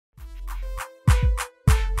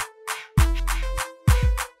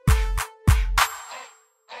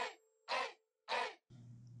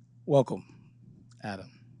Welcome, Adam.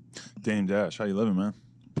 Dame Dash, how you living, man?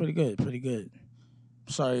 Pretty good, pretty good.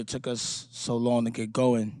 Sorry it took us so long to get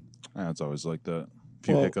going. It's always like that. A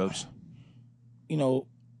few Well, hiccups. you know,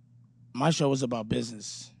 my show is about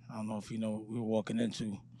business. I don't know if you know what we were walking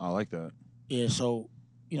into. I like that. Yeah, so,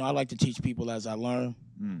 I like to teach people as I learn,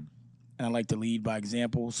 Mm. and I like to lead by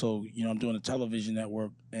example. So, I'm doing a television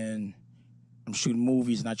network, and I'm shooting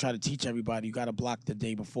movies, and I try to teach everybody you got to block the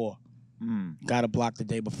day before. Mm. Got to block the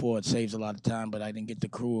day before. It saves a lot of time, but I didn't get the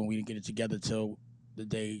crew, and we didn't get it together till the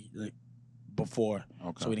day before.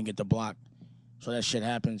 Okay. So we didn't get the block. So that shit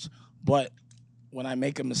happens. But when I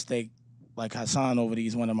make a mistake, like Hassan over there,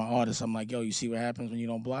 he's one of my artists, I'm like, yo, you see what happens when you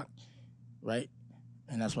don't block? Right?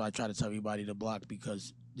 And that's why I try to tell everybody to block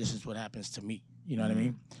because this is what happens to me. You know what I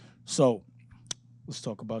mean? So let's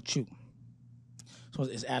talk about you. So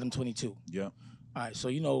it's Adam22. Yeah. All right, so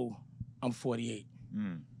I'm 48.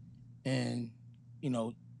 Mm. And,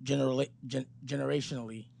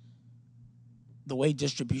 generationally, the way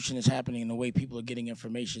distribution is happening and the way people are getting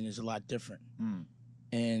information is a lot different. Mm.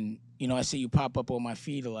 And, I see you pop up on my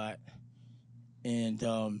feed a lot. And,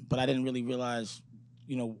 but I didn't really realize,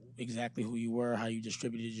 exactly who you were, how you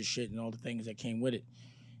distributed your shit and all the things that came with it.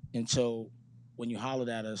 And so when you hollered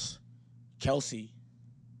at us, Kelsey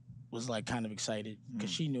was like kind of excited because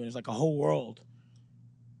she knew it's like a whole world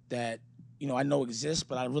that, I know exists,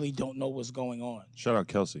 but I really don't know what's going on. Shout out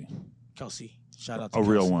Kelsey. Kelsey, shout out to A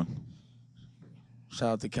Kelsey. real one. Shout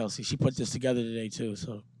out to Kelsey. She put this together today too.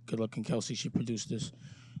 So good looking Kelsey. She produced this.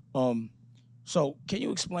 So can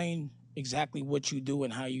you explain exactly what you do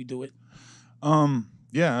and how you do it?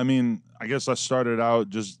 Yeah, I mean, I guess I started out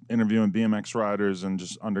just interviewing BMX riders and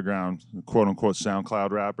just underground, quote unquote, SoundCloud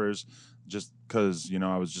rappers, just because,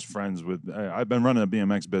 I was just friends with, I've been running a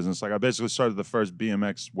BMX business. Like, I basically started the first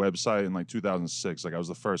BMX website in like 2006. Like, I was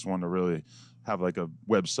the first one to really have like a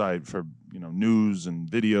website for, news and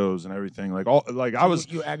videos and everything. Like,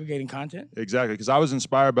 You aggregating content? Exactly, because I was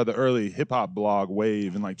inspired by the early hip hop blog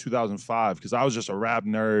wave in like 2005. Because I was just a rap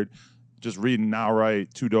nerd, just reading Now Right,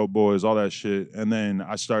 Two Dope Boys, all that shit. And then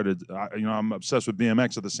I started, I'm obsessed with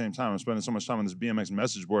BMX at the same time. I'm spending so much time on this BMX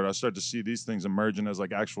message board. I started to see these things emerging as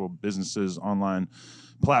like actual businesses, online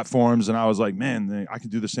platforms, and I was like, man, I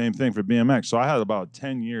could do the same thing for BMX. So I had about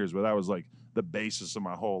 10 years where that was like the basis of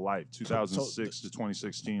my whole life, 2006 to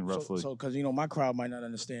 2016, roughly. So, because my crowd might not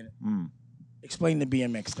understand it. Explain the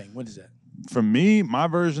BMX thing. What is that? For me, my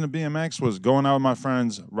version of BMX was going out with my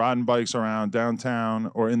friends, riding bikes around downtown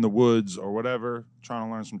or in the woods or whatever, trying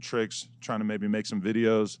to learn some tricks, trying to maybe make some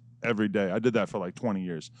videos every day. I did that for like 20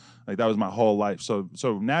 years. Like that was my whole life. So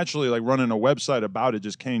naturally, like running a website about it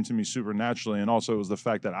just came to me super naturally. And also it was the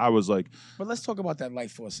fact that I was like. But let's talk about that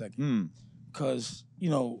life for a second. Because,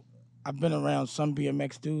 I've been around some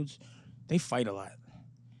BMX dudes. They fight a lot.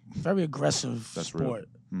 Very aggressive sport.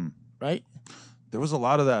 Right? There was a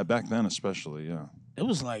lot of that back then, especially, yeah. It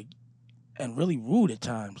was like, and really rude at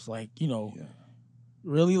times. Like,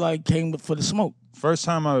 really like came for the smoke. First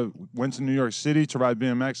time I went to New York City to ride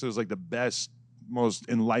BMX, it was like the best, most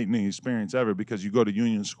enlightening experience ever because you go to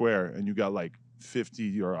Union Square and you got like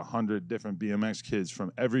 50 or 100 different BMX kids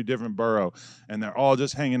from every different borough, and they're all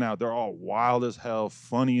just hanging out. They're all wild as hell,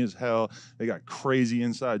 funny as hell. They got crazy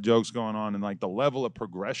inside jokes going on, and like the level of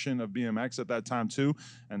progression of BMX at that time too.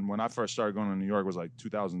 And when I first started going to New York was like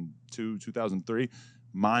 2002, 2003.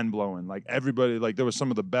 Mind-blowing. Like everybody, like there was some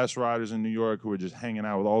of the best riders in New York who were just hanging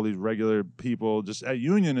out with all these regular people just at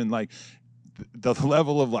Union, and like the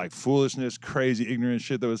level of like foolishness, crazy, ignorant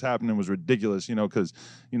shit that was happening was ridiculous, because,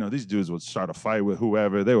 these dudes would start a fight with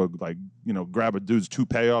whoever. They would like, grab a dude's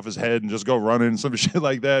toupee off his head and just go running, some shit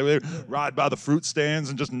like that. They'd ride by the fruit stands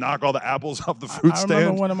and just knock all the apples off the fruit stand. I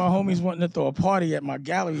remember one of my homies wanting to throw a party at my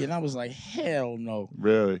gallery, and I was like, hell no.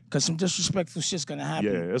 Really? Because some disrespectful shit's going to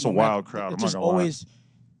happen. Yeah, it's a wild crowd.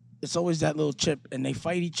 It's always that little chip, and they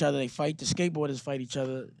fight each other. They fight the skateboarders, fight each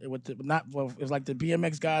other. It was like the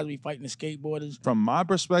BMX guys. We fighting the skateboarders. From my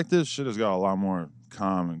perspective, shit has got a lot more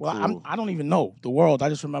calm and cool. I don't even know the world. I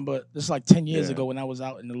just remember this is like 10 years ago when I was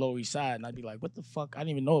out in the Lower East Side, and I'd be like, "What the fuck? I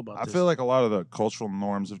didn't even know about this." I feel like a lot of the cultural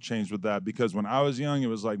norms have changed with that because when I was young, it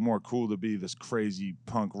was like more cool to be this crazy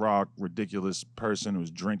punk rock, ridiculous person who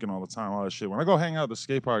was drinking all the time, all that shit. When I go hang out at the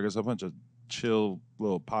skate park, it's a bunch of chill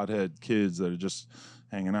little pothead kids that are just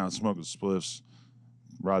hanging out, smoking spliffs,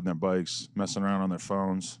 riding their bikes, messing around on their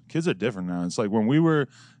phones. Kids are different now. It's like when we were,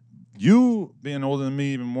 you being older than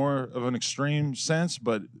me, even more of an extreme sense,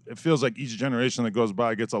 but it feels like each generation that goes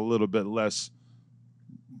by gets a little bit less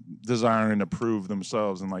desiring to prove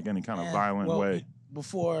themselves in like any kind of violent way.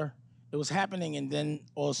 Before it was happening, and then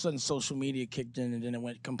all of a sudden social media kicked in, and then it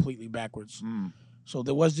went completely backwards. So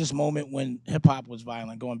there was this moment when hip hop was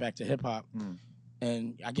violent, going back to hip hop. Mm.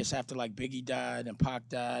 And I guess after like Biggie died and Pac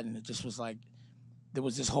died, and it just was like there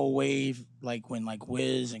was this whole wave, like when like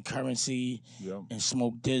Wiz and Currency Yep. and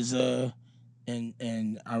Smoke DZA,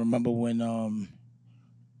 and I remember when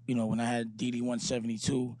when I had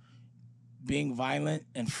DD172, being violent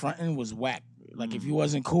and fronting was whack. Like if you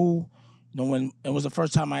wasn't cool, when it was the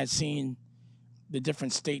first time I had seen the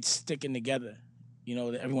different states sticking together.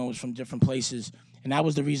 That everyone was from different places, and that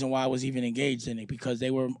was the reason why I was even engaged in it, because they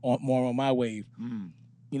were more on my wave.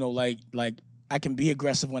 Like I can be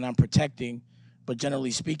aggressive when I'm protecting, but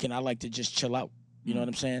generally speaking, I like to just chill out. You know what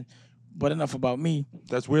I'm saying? But enough about me.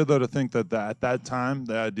 That's weird though to think that at that time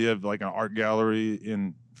the idea of like an art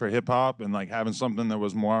gallery for hip hop and like having something that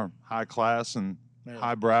was more high class and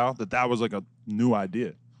highbrow, that was like a new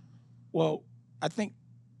idea. Well, I think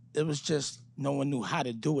it was just no one knew how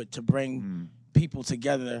to do it, to bring people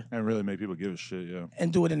together and really make people give a shit, yeah,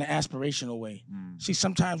 and do it in an aspirational way. See,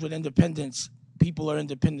 sometimes with independence, people are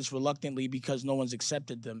independents reluctantly because no one's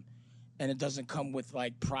accepted them, and it doesn't come with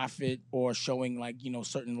like profit or showing like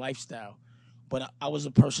certain lifestyle. But I was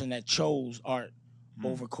a person that chose art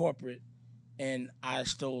over corporate, and I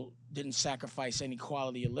still didn't sacrifice any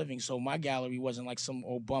quality of living. So my gallery wasn't like some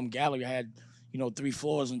old bum gallery. I had 3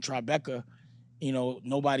 floors in Tribeca.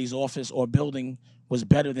 Nobody's office or building was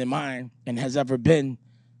better than mine and has ever been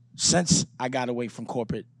since I got away from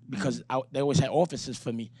corporate, because they always had offices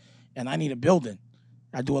for me, and I need a building.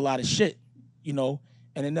 I do a lot of shit,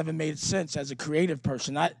 and it never made sense as a creative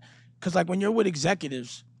person. Because like when you're with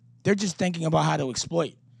executives, they're just thinking about how to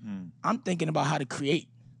exploit. I'm thinking about how to create,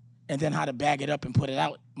 and then how to bag it up and put it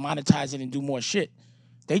out, monetize it, and do more shit.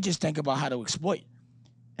 They just think about how to exploit.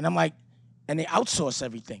 And I'm like, and they outsource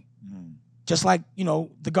everything. Just like,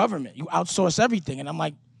 the government, you outsource everything. And I'm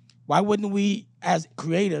like, why wouldn't we, as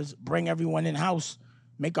creators, bring everyone in-house,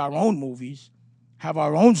 make our own movies, have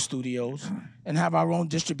our own studios, and have our own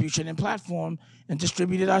distribution and platform, and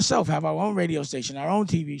distribute it ourselves, have our own radio station, our own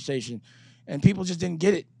TV station. And people just didn't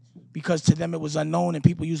get it, because to them it was unknown, and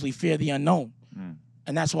people usually fear the unknown.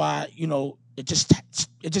 And that's why, it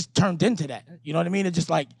just turned into that. You know what I mean? It's just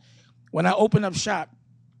like, when I open up shop,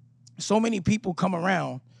 so many people come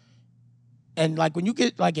around. And like when you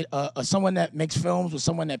get like someone that makes films, with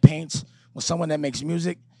someone that paints, with someone that makes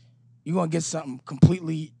music, you're gonna get something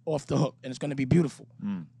completely off the hook, and it's gonna be beautiful,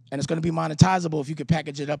 and it's gonna be monetizable if you can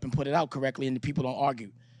package it up and put it out correctly, and the people don't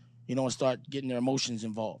argue, and start getting their emotions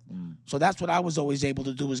involved. So that's what I was always able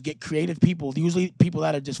to do, is get creative people, usually people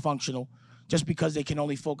that are dysfunctional, just because they can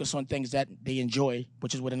only focus on things that they enjoy,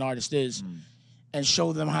 which is what an artist is, and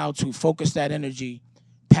show them how to focus that energy,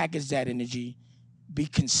 package that energy, be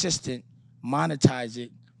consistent, monetize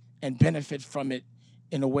it, and benefit from it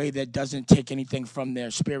in a way that doesn't take anything from their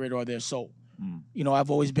spirit or their soul. I've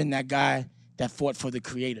always been that guy that fought for the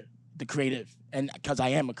creative, and because I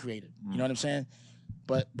am a creative, you know what I'm saying?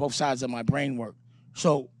 But both sides of my brain work.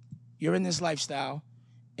 So you're in this lifestyle,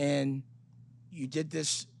 and you did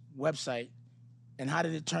this website, and how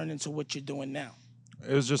did it turn into what you're doing now?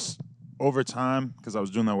 It was just over time, because I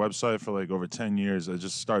was doing that website for like over 10 years, I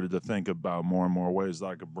just started to think about more and more ways that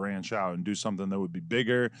I could branch out and do something that would be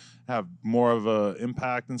bigger, have more of an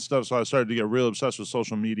impact and stuff. So I started to get real obsessed with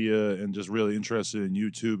social media and just really interested in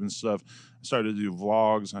YouTube and stuff. I started to do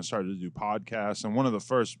vlogs, and I started to do podcasts. And one of the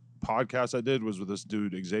first podcasts I did was with this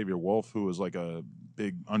dude, Xavier Wolf, who was like a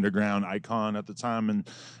big underground icon at the time in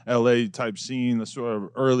LA type scene, the sort of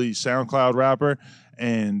early SoundCloud rapper,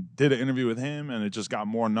 and did an interview with him, and it just got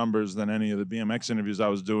more numbers than any of the BMX interviews I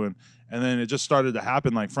was doing. And then it just started to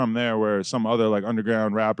happen like from there, where some other like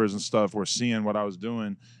underground rappers and stuff were seeing what I was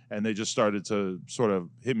doing, and they just started to sort of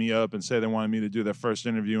hit me up and say they wanted me to do their first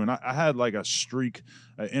interview. And I had like a streak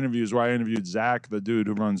of interviews where I interviewed Zach, the dude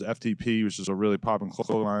who runs FTP, which is a really popping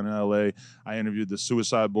clothing line in LA. I interviewed the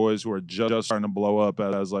Suicide Boys, who are just starting to blow up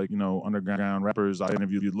as like, underground rappers. I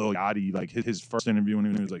interviewed Lil Yachty, like his first interview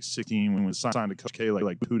when he was like 16, when he was signed to Coach K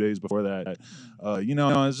like 2 days before that.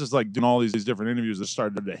 It's just like doing all these different interviews that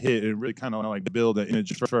started to hit and really kind of like build an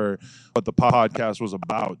image for what the podcast was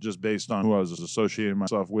about, just based on who I was associating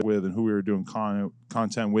myself with and who we were doing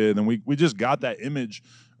content with. And we just got that image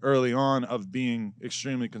early on of being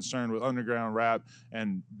extremely concerned with underground rap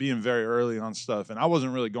and being very early on stuff. And I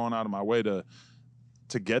wasn't really going out of my way to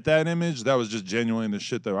get that image. That was just genuinely the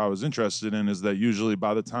shit that I was interested in, is that usually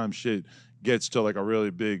by the time shit gets to like a really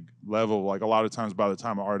big level, like a lot of times by the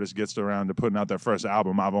time an artist gets around to putting out their first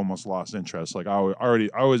album, I've almost lost interest. Like I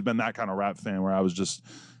always been that kind of rap fan where I was just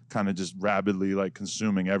kind of just rabidly like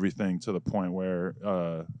consuming everything, to the point where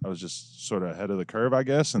I was just sort of ahead of the curve, I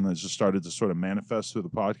guess, and it just started to sort of manifest through the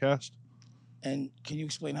podcast. And can you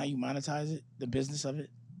explain how you monetize it, the business of it?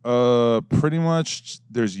 Pretty much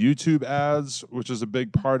there's YouTube ads, which is a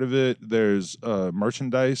big part of it. There's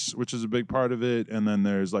merchandise, which is a big part of it. And then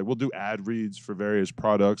there's like, we'll do ad reads for various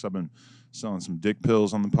products. I've been selling some dick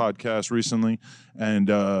pills on the podcast recently. And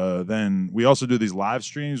then we also do these live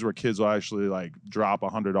streams where kids will actually like drop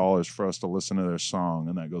 $100 for us to listen to their song.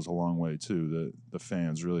 And that goes a long way too. The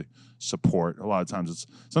fans really support. A lot of times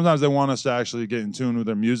sometimes they want us to actually get in tune with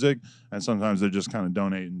their music. And sometimes they're just kind of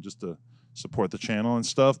donating just to support the channel and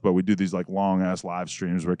stuff, but we do these like long ass live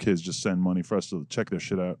streams where kids just send money for us to check their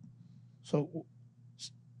shit out. So,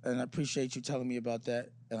 and I appreciate you telling me about that.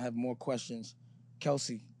 And I have more questions.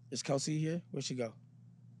 Kelsey, is Kelsey here? Where'd she go?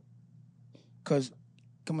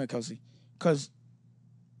 Come here, Kelsey. Cause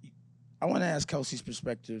I want to ask Kelsey's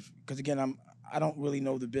perspective. Cause again, I don't really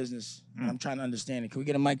know the business. And I'm trying to understand it. Can we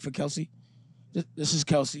get a mic for Kelsey? This is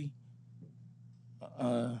Kelsey.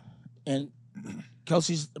 And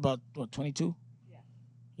Kelsey's about, what, 22? Yeah.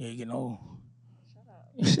 Yeah, you're getting old. Shut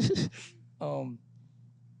up.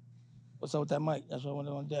 What's up with that mic? That's what I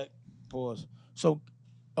wanted on deck. Pause. So,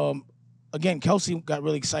 again, Kelsey got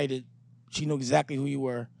really excited. She knew exactly who you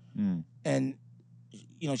were. And,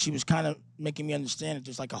 you know, she was kind of making me understand that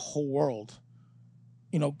there's like a whole world.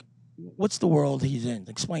 You know, what's the world he's in?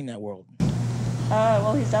 Explain that world.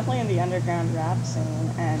 Well, he's definitely in the underground rap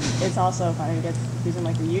scene, and it's also funny he's in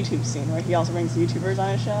like the YouTube scene where he also brings YouTubers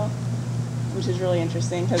on his show, which is really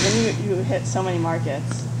interesting because then you hit so many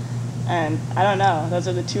markets, and I don't know, those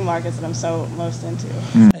are the two markets that I'm so most into.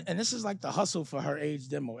 And this is like the hustle for her age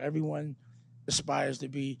demo. Everyone aspires to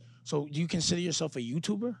be. So do you consider yourself a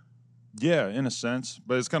YouTuber? Yeah, in a sense,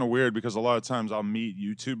 but it's kind of weird because a lot of times I'll meet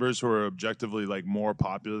YouTubers who are objectively like more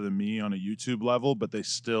popular than me on a YouTube level, but they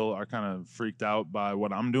still are kind of freaked out by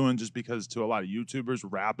what I'm doing just because to a lot of YouTubers,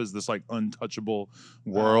 rap is this like untouchable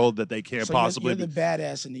world that they can't possibly you're the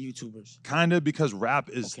badass in the YouTubers. Kind of, because rap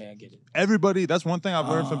is... Okay, I get it. Everybody, that's one thing I've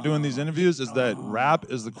learned from doing these interviews is that rap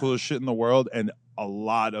is the coolest shit in the world, and a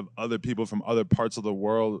lot of other people from other parts of the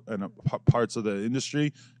world and parts of the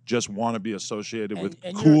industry just want to be associated with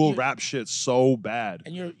cool rap shit so bad.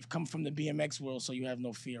 And you've come from the BMX world, so you have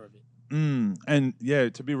no fear of it. And yeah,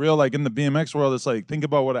 to be real, like in the BMX world, it's like, think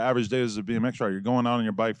about what an average day is as a BMX rider. You're going out on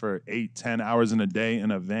your bike for 8-10 hours in a day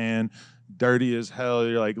in a van, dirty as hell.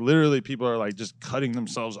 You're like, literally, people are like just cutting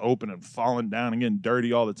themselves open and falling down and getting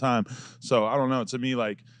dirty all the time. So I don't know. To me,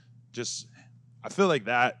 like, I feel like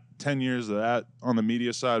that 10 years of that on the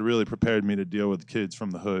media side really prepared me to deal with kids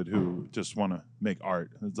from the hood who just want to make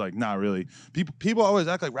art. It's like, not really. People always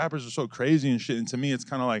act like rappers are so crazy and shit. And to me, it's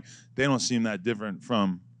kind of like they don't seem that different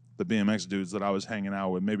from the BMX dudes that I was hanging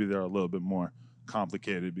out with. Maybe they're a little bit more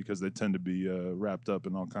complicated because they tend to be wrapped up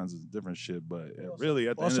in all kinds of different shit. But really,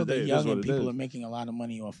 at the end of the day, young and people are making a lot of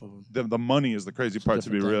money off of them. The money is the crazy part,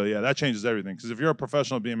 to be real. Yeah, that changes everything. Because if you're a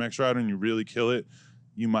professional BMX rider and you really kill it,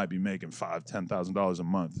 you might be making $5,000-$10,000 a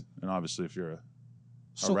month. And obviously, if you're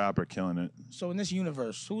a rapper killing it. So in this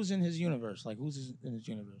universe, who's in his universe? Like, who's in his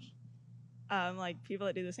universe? Like people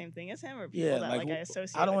that do the same thing as him, or people that like I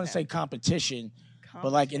associate. I don't want to say competition,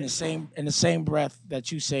 but like in the same breath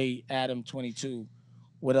that you say Adam22,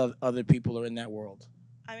 what other people are in that world?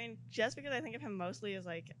 I mean, just because I think of him mostly as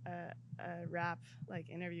like a rap like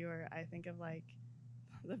interviewer, I think of like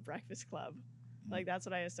the Breakfast Club. Like that's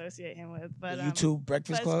what I associate him with. But the YouTube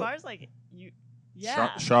Breakfast Club. As far as like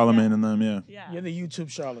Charlemagne and them, yeah. You're the YouTube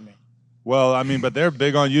Charlemagne. Well, I mean, but they're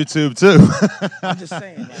big on YouTube too. I'm just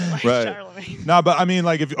saying, right? Charlemagne. No, but I mean,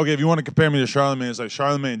 like, if you want to compare me to Charlemagne, it's like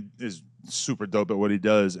Charlemagne is super dope at what he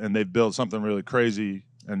does, and they've built something really crazy,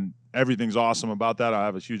 and everything's awesome about that. I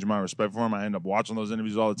have a huge amount of respect for him. I end up watching those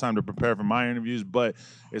interviews all the time to prepare for my interviews, but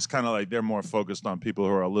it's kind of like they're more focused on people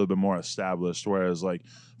who are a little bit more established. Whereas, like,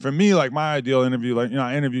 for me, like my ideal interview, like, you know,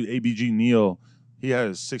 I interviewed ABG Neal. He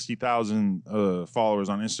has 60,000 followers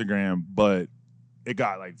on Instagram, but it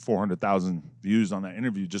got like 400,000 views on that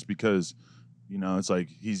interview just because, you know, it's like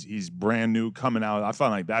he's brand new coming out. I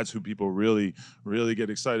find like that's who people really, really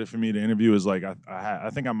get excited for me to interview. Is like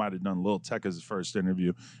I think I might have done Lil Tecca's first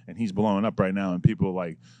interview, and he's blowing up right now. And people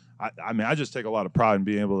like, I mean, I just take a lot of pride in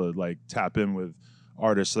being able to like tap in with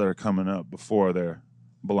artists that are coming up before they're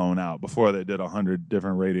blown out, before they did 100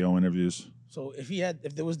 different radio interviews. So if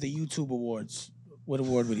there was the YouTube Awards, what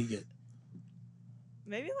award would he get?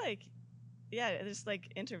 Maybe like, yeah, just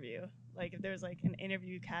like interview. Like if there was like an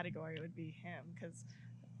interview category, it would be him because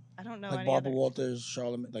I don't know like any Barbara other... Walters,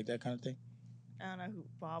 Charlemagne, like that kind of thing. I don't know who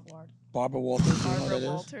Barbara Walters. Barbara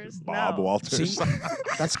Walters. Bob Walters. See?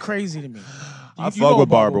 That's crazy to me. I fuck with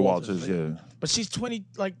Barbara Walters, yeah. But she's 20.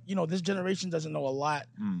 Like, you know, this generation doesn't know a lot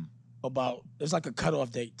about, it's like a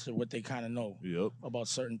cutoff date to what they kind of know Yep. about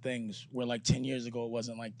certain things. Where like 10 years ago it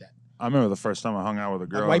wasn't like that. I remember the first time I hung out with a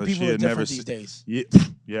girl. Like white that people she are had never different these days. Yeah,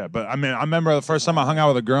 yeah, but I mean, I remember the first time I hung out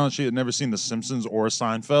with a girl and she had never seen The Simpsons or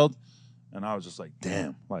Seinfeld, and I was just like,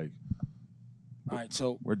 damn, like, All right,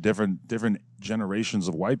 so we're different generations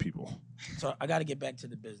of white people. So I got to get back to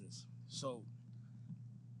the business. So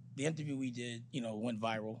the interview we did, went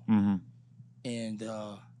viral, Mm-hmm. and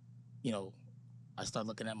I started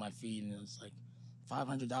looking at my feed, and it was like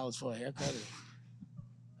 $500 for a haircut.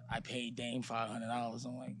 I paid Dame $500.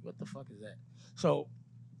 I'm like, what the fuck is that? So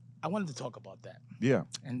I wanted to talk about that. Yeah.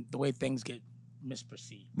 And the way things get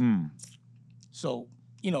misperceived. Mm. So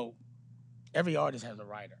every artist has a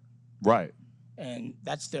writer. Right. And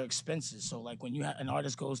that's their expenses. So like when an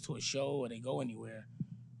artist goes to a show or they go anywhere,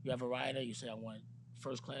 you have a rider, you say, I want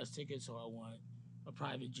first class tickets, or I want a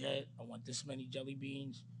private jet, I want this many jelly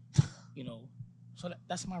beans, So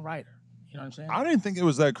that's my rider. You know what I'm saying? I didn't think it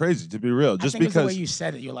was that crazy, to be real. Just I think because it's the way you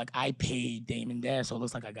said it. You're like, I paid Damon Dad, so it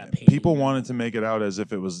looks like I got paid. people wanted to make it out as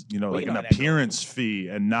if it was, like an how that appearance fee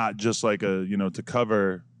and not just like a, to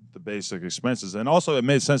cover the basic expenses. And also it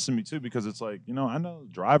made sense to me too, because it's like, I know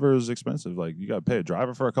driver is expensive. Like you got to pay a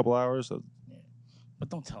driver for a couple hours. So. Yeah. But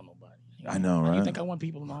don't tell nobody. I know, right? You think I want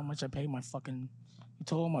people to know how much I pay my fucking, you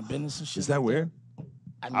told all my business and shit? Is that like weird?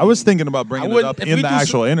 I I was thinking about bringing it up if in we the do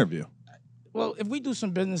actual interview. Well, if we do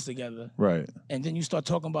some business together, Right. and then you start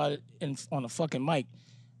talking about it on a fucking mic,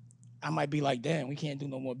 I might be like, damn, we can't do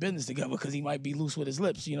no more business together because he might be loose with his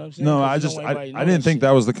lips. You know what I'm saying? No, 'Cause I didn't think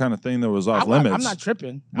that was the kind of thing that was off limits. I'm not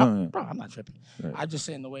tripping. No, Bro, I'm not tripping. Right. I'm just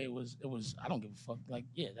saying the way it was, I don't give a fuck. Like,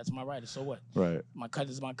 yeah, that's my writer, so what? Right. My cut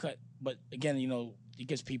is my cut. But again, it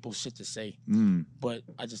gives people shit to say. Mm. But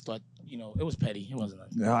I just thought, it was petty. It wasn't.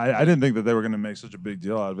 Yeah, I didn't think that they were going to make such a big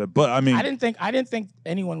deal out of it. But I mean, I didn't think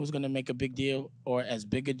anyone was going to make a big deal or as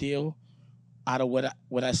big a deal out of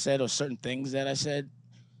what I said or certain things that I said,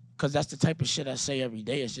 because that's the type of shit I say every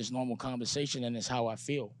day. It's just normal conversation, and it's how I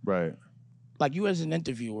feel. Right. Like you as an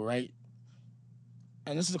interviewer, right?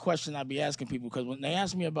 And this is a question I'd be asking people, because when they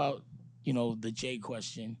ask me about, the J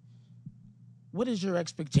question, what is your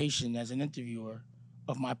expectation as an interviewer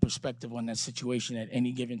of my perspective on that situation at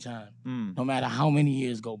any given time, no matter how many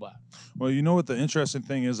years go by? Well, you know what the interesting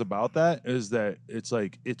thing is about that is that it's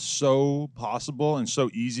like it's so possible and so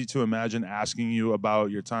easy to imagine asking you about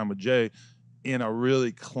your time with Jay in a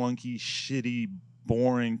really clunky, shitty,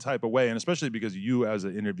 boring type of way, and especially because you as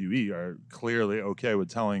an interviewee are clearly okay with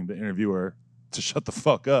telling the interviewer to shut the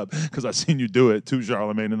fuck up, because I've seen you do it to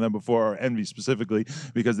Charlamagne and them before, or Envy specifically,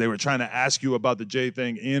 because they were trying to ask you about the Jay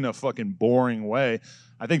thing in a fucking boring way.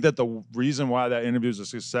 I think that the reason why that interview is a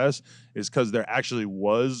success is because there actually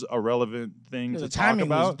was a relevant thing to talk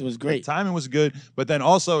about. Was great. The timing was good, but then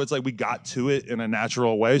also it's like we got to it in a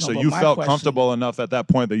natural way, so you my felt question, comfortable enough at that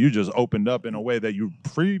point that you just opened up in a way that you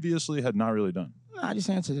previously had not really done. No, I just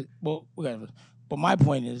answered it. Well, whatever. But my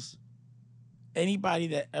point is, anybody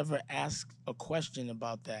that ever asks a question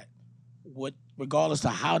about that, regardless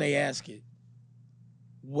of how they ask it,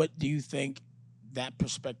 what do you think that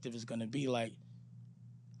perspective is going to be like?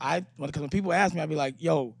 Because when people ask me, I'd be like,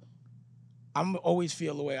 yo, I'm always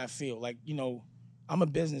feel the way I feel. Like, I'm a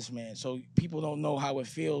businessman, so people don't know how it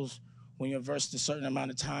feels when you're versed a certain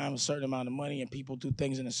amount of time, a certain amount of money, and people do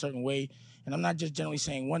things in a certain way. And I'm not just generally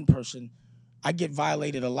saying one person. I get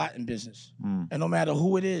violated a lot in business. And no matter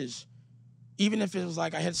who it is, even if it was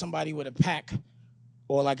like I hit somebody with a pack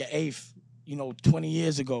or like an eighth, 20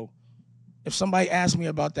 years ago, if somebody asked me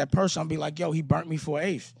about that person, I'd be like, yo, he burnt me for an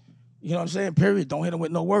eighth. You know what I'm saying? Period. Don't hit him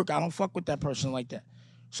with no work. I don't fuck with that person like that.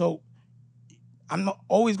 So I'm not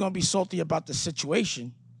always going to be salty about the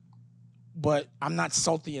situation, but I'm not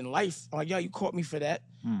salty in life. I'm like, yo, you caught me for that.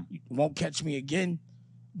 You won't catch me again.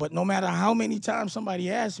 But no matter how many times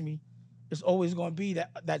somebody asks me, it's always going to be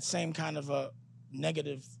that same kind of a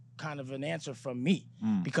negative kind of an answer from me,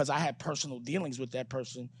 because I had personal dealings with that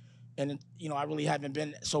person. And, I really haven't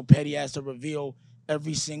been so petty as to reveal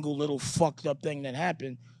every single little fucked up thing that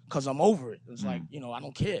happened, because I'm over it. It's like, I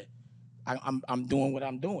don't care. I'm doing what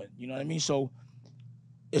I'm doing. You know what I mean? So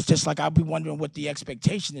it's just like I'll be wondering what the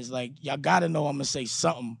expectation is. Like, y'all got to know I'm going to say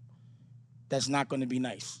something that's not going to be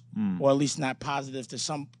nice, or at least not positive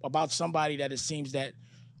about somebody that it seems that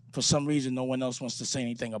for some reason no one else wants to say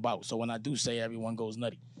anything about. So when I do say, everyone goes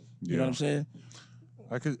nutty. You know what I'm saying?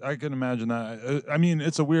 I can imagine that. I mean,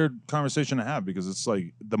 it's a weird conversation to have, because it's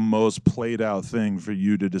like the most played out thing for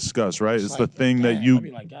you to discuss, right? It's like, the thing that you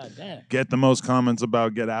like, God damn, get the most comments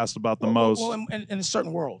about, get asked about the most. Well, in a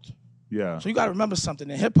certain world. Yeah. So you got to remember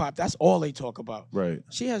something. In hip hop, that's all they talk about. Right.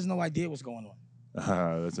 She has no idea what's going on.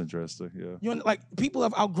 That's interesting. Yeah. You know, like people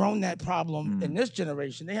have outgrown that problem in this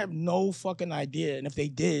generation. They have no fucking idea, and if they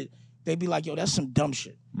did, they'd be like, "Yo, that's some dumb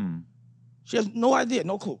shit." She has no idea,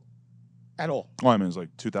 no clue, at all. Oh, I mean, it's like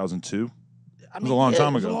 2002. I It mean, was a long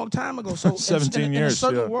time it was ago. a long time ago. So 17 in a years,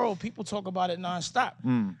 certain yeah. world, people talk about it nonstop.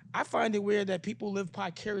 I find it weird that people live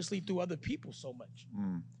vicariously through other people so much.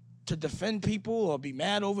 To defend people or be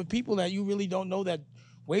mad over people that you really don't know, that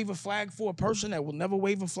wave a flag for a person that will never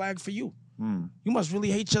wave a flag for you. You must really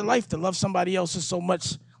hate your life to love somebody else's so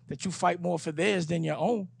much that you fight more for theirs than your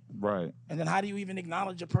own. Right. And then how do you even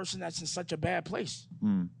acknowledge a person that's in such a bad place?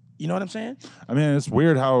 You know what I'm saying? I mean, it's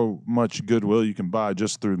weird how much goodwill you can buy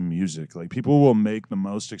just through music. Like, people will make the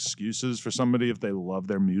most excuses for somebody if they love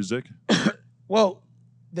their music. Well,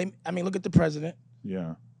 look at the president.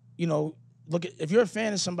 Yeah. You know, if you're a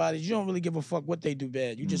fan of somebody, you don't really give a fuck what they do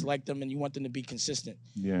bad. You just like them and you want them to be consistent.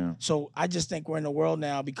 Yeah. So I just think we're in a world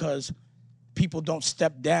now because people don't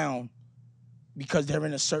step down because they're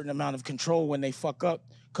in a certain amount of control when they fuck up,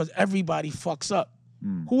 because everybody fucks up.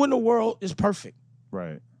 Who in the world is perfect?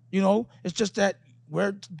 Right. You know, it's just that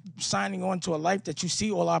we're signing on to a life that you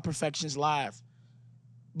see all our perfections live.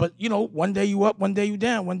 But, you know, one day you up, one day you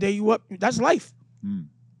down, one day you up. That's life.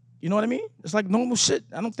 You know what I mean? It's like normal shit.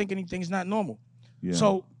 I don't think anything's not normal. Yeah.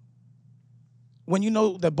 So when you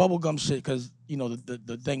know that bubblegum shit, because, you know,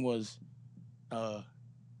 the thing was,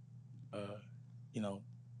 you know,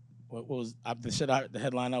 what was the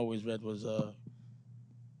headline I always read was,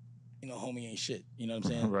 you know, homie ain't shit. You know what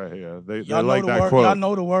I'm saying? Right, yeah. They Y'all like know that word, quote. Y'all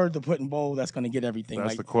know the word to put in bold that's going to get everything. That's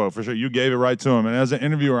like, the quote, for sure. You gave it right to him. And as an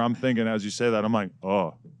interviewer, I'm thinking, as you say that, I'm like,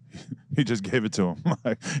 oh, he just gave it to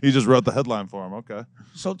him. He just wrote the headline for him. Okay.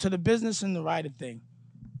 So to the business and the writer thing,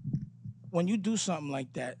 when you do something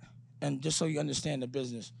like that, and just so you understand the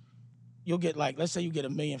business, you'll get, like, let's say you get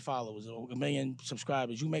 1 million followers or 1 million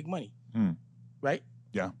subscribers, you make money, right?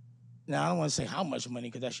 Yeah. Now, I don't want to say how much money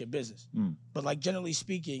because that's your business. But, like, generally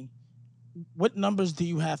speaking, what numbers do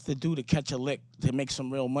you have to do to catch a lick to make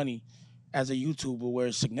some real money as a YouTuber where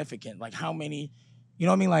it's significant? Like, how many, you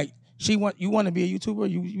know what I mean? Like, you want to be a YouTuber?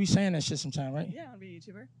 You be saying that shit sometime, right? Yeah, I want to be a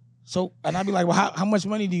YouTuber. So, and I'd be like, well, how much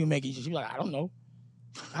money do you make? She'd be like, I don't know.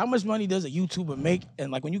 How much money does a YouTuber make? And,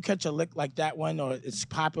 like, when you catch a lick like that one or it's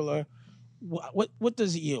popular, what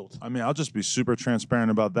does it yield? I mean, I'll just be super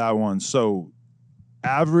transparent about that one. So,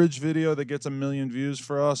 average video that gets 1 million views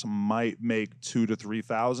for us might make 2,000 to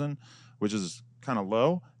 3,000, which is kind of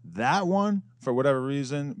low. That one, for whatever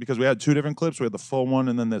reason, because we had 2 different clips, we had the full one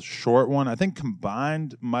and then this short one, I think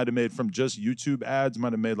combined might have made, from just YouTube ads,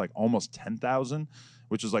 might have made like almost 10,000,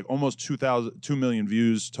 which is like almost 2 million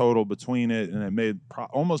views total between it, and it made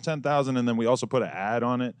almost 10,000, and then we also put an ad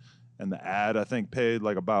on it, and the ad, I think, paid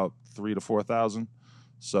like about 3,000 to 4,000.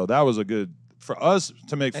 So that was a good, for us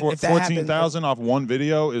to make 14,000 off one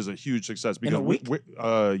video is a huge success, because in a week?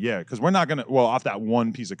 Yeah, because we're not gonna, well, off that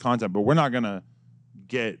one piece of content, but we're not gonna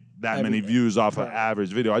get that many views off an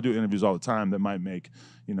average video. I do interviews all the time that might make,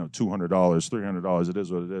 you know, $200, $300. It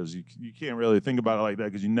is what it is. You can't really think about it like that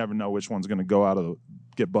because you never know which one's gonna go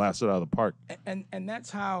get blasted out of the park. And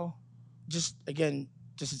that's how, just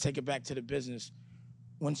to take it back to the business,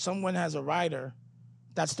 when someone has a writer,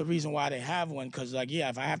 that's the reason why they have one. Because, like, yeah,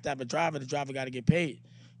 if I have to have a driver, the driver got to get paid.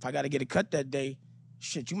 If I got to get a cut that day,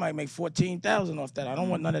 shit, you might make 14,000 off that. I don't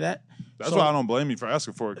want none of that. That's why I don't blame you for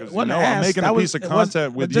asking for it, because, you know, I'm making a piece of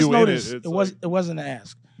content with you in it. It wasn't an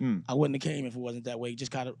ask. I wouldn't have came if it wasn't that way,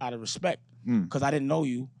 just out of respect, because I didn't know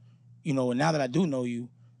you, you know, and now that I do know you,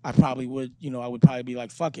 I probably would, you know, I would probably be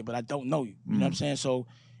like, fuck it, but I don't know you. You know what I'm saying? So,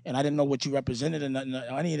 and I didn't know what you represented or nothing,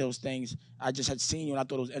 or any of those things. I just had seen you, and I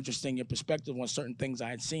thought it was interesting, your perspective on certain things I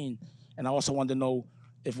had seen. And I also wanted to know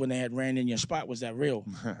if when they had ran in your spot, was that real?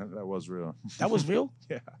 That was real. That was real?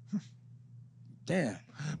 Yeah. Damn.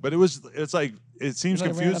 But it's like, it seems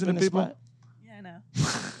confusing to people. Yeah, I know.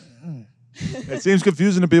 It seems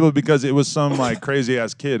confusing to people because it was some like crazy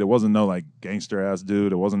ass kid. It wasn't no like gangster ass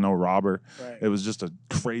dude. It wasn't no robber. Right. It was just a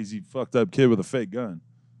crazy fucked up kid with a fake gun.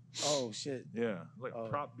 Oh shit. Yeah, like a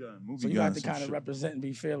prop gun, movie gun. So you had to kind of represent and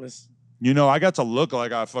be fearless. You know, I got to look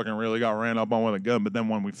like I fucking really got ran up on with a gun, but then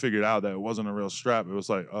when we figured out that it wasn't a real strap, it was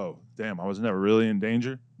like, oh damn, I was never really in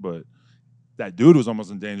danger. But that dude was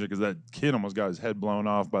almost in danger because that kid almost got his head blown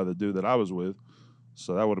off by the dude that I was with.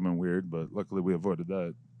 So that would have been weird, but luckily we avoided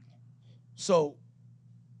that. So,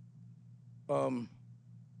 what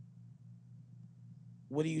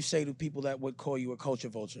do you say to people that would call you a culture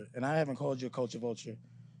vulture? And I haven't called you a culture vulture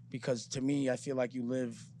because, to me, I feel like you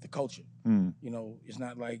live the culture. You know, it's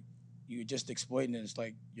not like you're just exploiting it. It's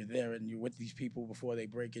like you're there and you're with these people before they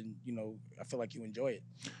break, and, you know, I feel like you enjoy it.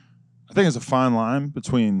 I think it's a fine line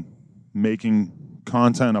between making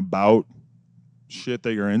content about shit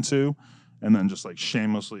that you're into, and then just like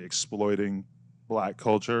shamelessly exploiting black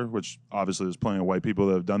culture, which obviously there's plenty of white people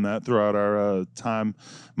that have done that throughout our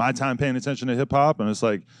my time paying attention to hip hop, and it's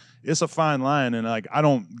like it's a fine line, and like I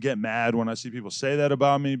don't get mad when I see people say that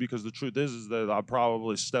about me, because the truth is that I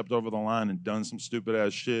probably stepped over the line and done some stupid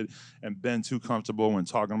ass shit and been too comfortable when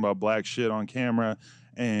talking about black shit on camera,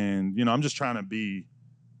 and you know I'm just trying to be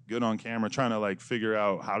good on camera, trying to like figure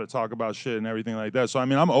out how to talk about shit and everything like that. So I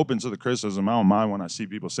mean, I'm open to the criticism. I don't mind when I see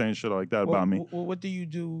people saying shit like that about me. Well, what do you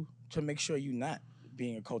do to make sure you're not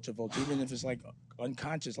being a culture vulture, even if it's like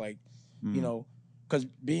unconscious, like you know, because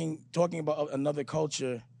talking about another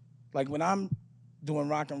culture, like when I'm doing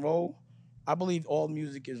rock and roll, I believe all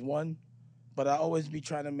music is one, but I always be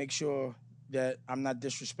trying to make sure that I'm not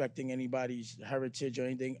disrespecting anybody's heritage or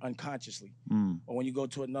anything unconsciously. Or when you go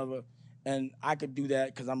to another. And I could do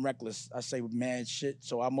that because I'm reckless. I say mad shit,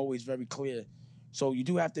 so I'm always very clear. So you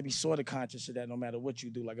do have to be sort of conscious of that no matter what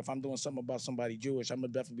you do. Like if I'm doing something about somebody Jewish, I'm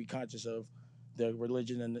going to definitely be conscious of their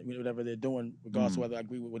religion and whatever they're doing, regardless of whether I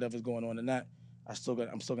agree with whatever's going on or not. I'm still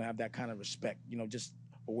going to have that kind of respect, you know, just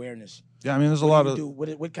awareness. Yeah, I mean, there's a lot of...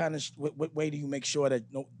 What way do you make sure that,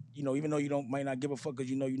 you know, even though you might not give a fuck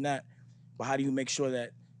because you know you're not, but how do you make sure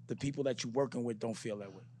that the people that you're working with don't feel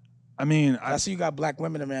that way? I mean, I see you got black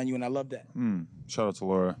women around you, and I love that. Shout out to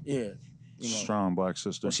Laura. Yeah, you know, strong black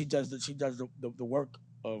sister. Well, she does the work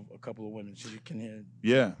of a couple of women, so you can hear.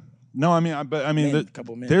 Yeah, no, I mean,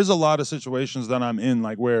 there's a lot of situations that I'm in,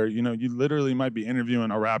 like where you know you literally might be interviewing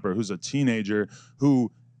a rapper who's a teenager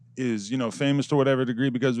who is, you know, famous to whatever degree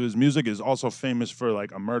because of his music, is also famous for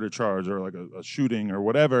like a murder charge or like a shooting or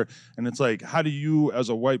whatever. And it's like, how do you, as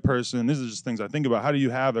a white person, this is just things I think about, how do you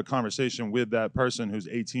have a conversation with that person who's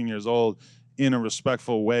 18 years old in a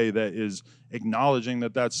respectful way that is acknowledging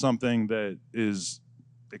that that's something that is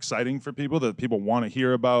exciting for people, that people want to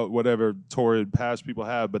hear about whatever torrid past people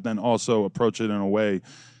have, but then also approach it in a way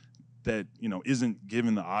that, you know, isn't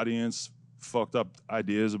giving the audience fucked up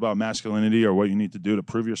ideas about masculinity or what you need to do to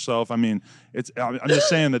prove yourself. I mean, I'm just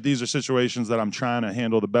saying that these are situations that I'm trying to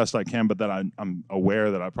handle the best I can, but that I'm aware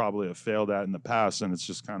that I probably have failed at in the past, and it's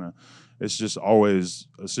just always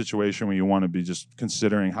a situation where you want to be just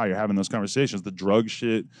considering how you're having those conversations. The drug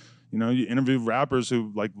shit, you know, you interview rappers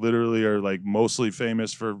who like literally are like mostly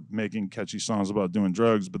famous for making catchy songs about doing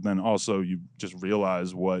drugs, but then also you just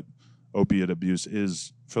realize what opiate abuse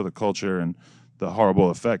is for the culture and the horrible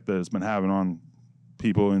effect that it's been having on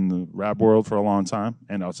people in the rap world for a long time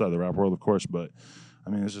and outside the rap world, of course. But I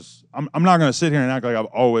mean, it's just, I'm not going to sit here and act like I've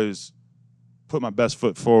always put my best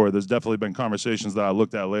foot forward. There's definitely been conversations that I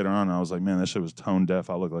looked at later on and I was like, man, that shit was tone deaf.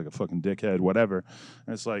 I look like a fucking dickhead, whatever.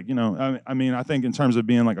 And it's like, you know, I mean, I think in terms of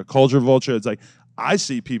being like a culture vulture, it's like, I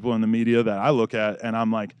see people in the media that I look at and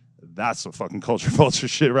I'm like, that's a fucking culture vulture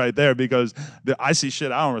shit right there, because I see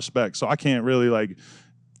shit I don't respect. So I can't really like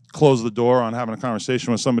close the door on having a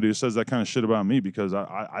conversation with somebody who says that kind of shit about me, because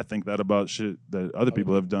I think that about shit that other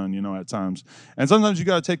people have done, you know, at times. And sometimes you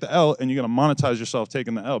got to take the L and you got to monetize yourself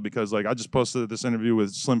taking the L, because like I just posted this interview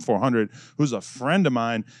with Slim 400, who's a friend of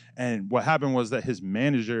mine. And what happened was that his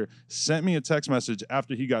manager sent me a text message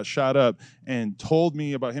after he got shot up and told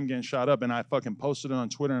me about him getting shot up. And I fucking posted it on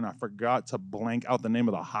Twitter and I forgot to blank out the name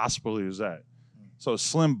of the hospital he was at. So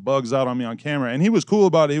Slim bugs out on me on camera, and he was cool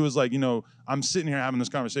about it. He was like, you know, I'm sitting here having this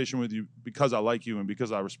conversation with you because I like you and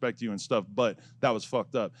because I respect you and stuff, but that was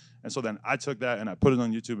fucked up. And so then I took that and I put it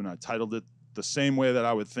on YouTube and I titled it the same way that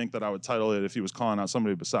I would think that I would title it if he was calling out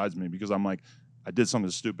somebody besides me, because I'm like, I did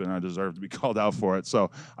something stupid and I deserve to be called out for it.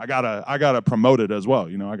 So I gotta promote it as well.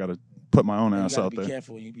 You know, I gotta put my own ass out there. Be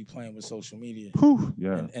careful when you be playing with social media. Whew,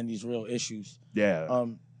 yeah. And these real issues. Yeah.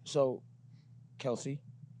 So, Kelsey,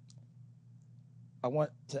 I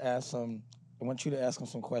want you to ask him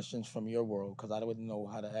some questions from your world, because I wouldn't know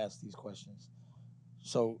how to ask these questions.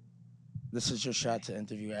 So, this is your shot to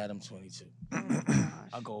interview Adam22. Oh my gosh.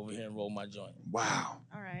 I'll go over here and roll my joint. Wow.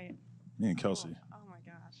 All right. Me and Kelsey. Oh my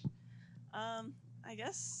gosh. I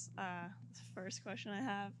guess the first question I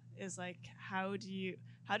have is like, how did you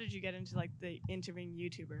get into like the interviewing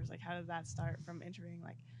YouTubers? Like, how did that start from interviewing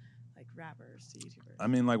like rappers to YouTubers? I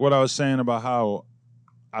mean, like what I was saying about how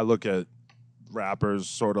I look at rappers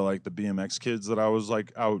sort of like the BMX kids that I was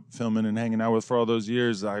like out filming and hanging out with for all those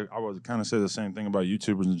years. I would kind of say the same thing about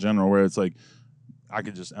YouTubers in general, where it's like I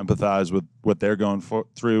could just empathize with what they're going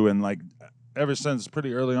through. And like ever since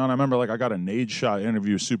pretty early on, I remember like I got a Nade Shot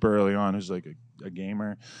interview super early on, who's like a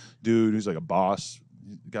gamer dude who's like a boss.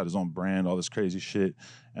 He got his own brand, all this crazy shit.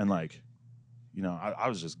 And like, you know, I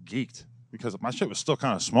was just geeked because my shit was still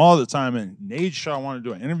kind of small at the time, and Nade Shot wanted to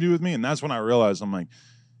do an interview with me. And that's when I realized, I'm like,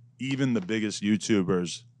 even the biggest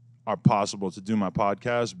YouTubers are possible to do my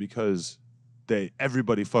podcast because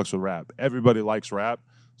everybody fucks with rap. Everybody likes rap.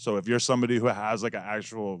 So if you're somebody who has like an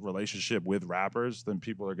actual relationship with rappers, then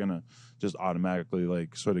people are gonna just automatically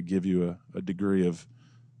like sort of give you a degree of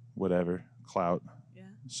whatever clout. Yeah.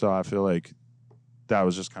 So I feel like that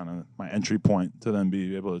was just kind of my entry point to then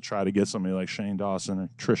be able to try to get somebody like Shane Dawson or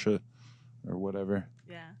Trisha or whatever.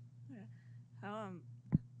 Yeah. How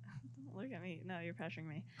look at me. No, you're pressuring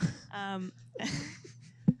me.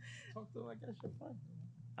 Talk to her like that's your friend.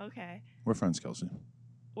 Okay. We're friends, Kelsey.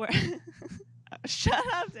 Where shut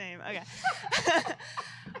up, Dame. Okay.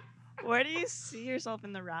 Where do you see yourself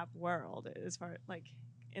in the rap world as far like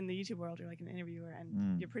in the YouTube world? You're like an interviewer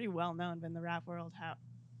and you're pretty well known, but in the rap world,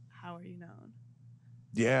 how are you known?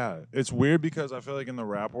 Yeah, it's weird because I feel like in the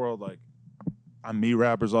rap world, like I meet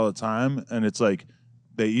rappers all the time, and it's like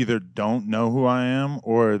they either don't know who I am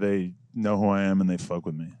or they know who I am and they fuck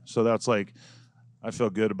with me. So that's like I feel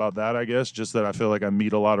good about that, I guess. Just that I feel like I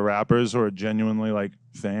meet a lot of rappers who are genuinely like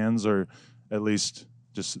fans or at least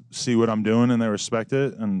just see what I'm doing and they respect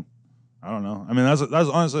it. And I don't know. I mean, that's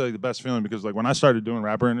honestly like the best feeling because like when I started doing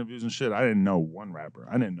rapper interviews and shit, I didn't know one rapper.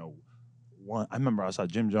 I didn't know one. I remember I saw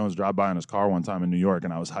Jim Jones drive by in his car one time in New York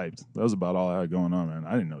and I was hyped. That was about all I had going on, man.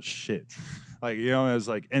 I didn't know shit. Like, you know, it was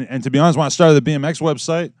like, and to be honest, when I started the BMX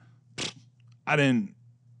website, I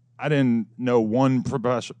didn't know one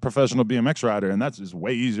professional BMX rider, and that's just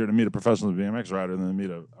way easier to meet a professional BMX rider than to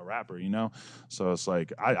meet a rapper, you know? So it's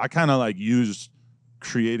like, I kind of like used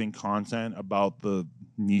creating content about the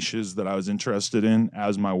niches that I was interested in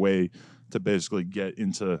as my way to basically get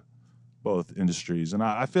into both industries. And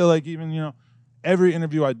I feel like even, you know, every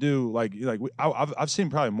interview I do, I've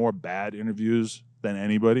seen probably more bad interviews than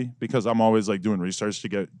anybody because I'm always like doing research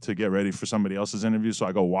to get ready for somebody else's interview. So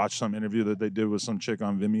I go watch some interview that they did with some chick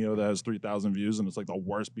on Vimeo that has 3,000 views and it's like the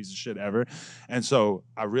worst piece of shit ever. And so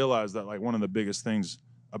I realized that like one of the biggest things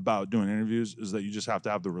about doing interviews is that you just have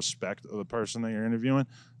to have the respect of the person that you're interviewing.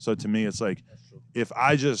 So to me, it's like if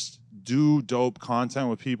I just do dope content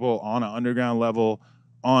with people on an underground level,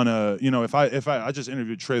 on a, you know, if I just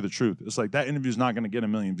interviewed Trey the Truth, it's like that interview's not going to get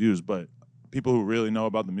 1 million views, but people who really know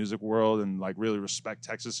about the music world and like really respect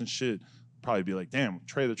Texas and shit probably be like, damn,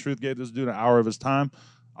 Trey the Truth gave this dude an hour of his time.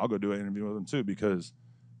 I'll go do an interview with him too because,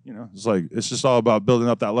 you know, it's like it's just all about building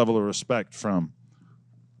up that level of respect from,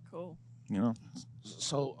 Cool. You know.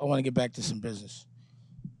 So I want to get back to some business.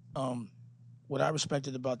 What I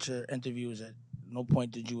respected about your interview is that no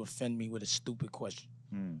point did you offend me with a stupid question.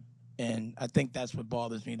 And I think that's what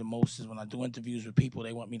bothers me the most is when I do interviews with people,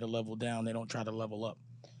 they want me to level down. They don't try to level up.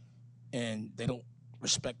 And they don't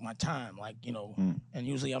respect my time, like, you know, and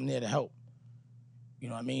usually I'm there to help. You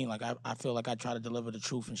know what I mean? Like, I feel like I try to deliver the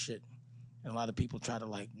truth and shit. And a lot of people try to,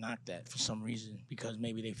 like, knock that for some reason because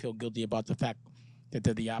maybe they feel guilty about the fact that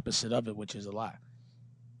they're the opposite of it, which is a lie.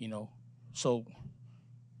 You know? So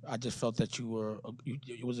I just felt that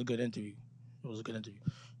it was a good interview. It was a good interview.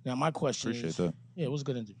 Now, my question Appreciate is... that. Yeah, it was a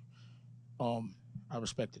good interview. I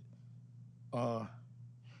respect it.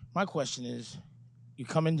 My question is, you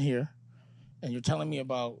come in here, and you're telling me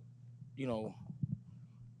about, you know,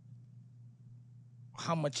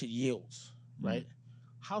 how much it yields, right?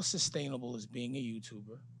 How sustainable is being a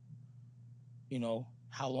YouTuber? You know,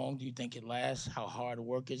 how long do you think it lasts? How hard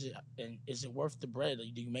work is it? And is it worth the bread?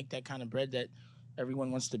 Do you make that kind of bread that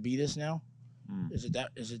everyone wants to be this now? Is it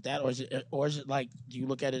that, or is it like, do you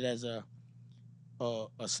look at it as a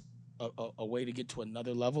way to get to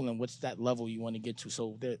another level? And what's that level you want to get to?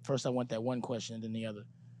 So first I want that one question and then the other.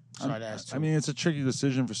 I mean, it's a tricky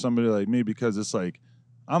decision for somebody like me because it's like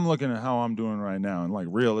I'm looking at how I'm doing right now, and like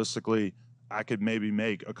realistically, I could maybe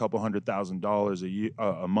make a couple $100,000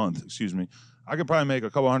 a month. Excuse me, I could probably make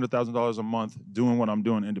a couple $100,000 a month doing what I'm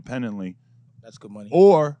doing independently. That's good money.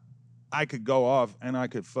 Or I could go off and I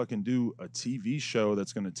could fucking do a TV show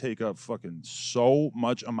that's gonna take up fucking so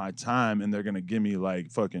much of my time, and they're gonna give me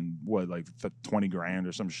like fucking what, like 20 grand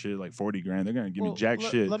or some shit, like 40 grand. They're gonna give me jack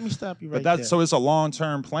shit. Let me stop you right But that's there. So it's a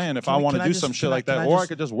long-term plan if I want to do some shit like that, or I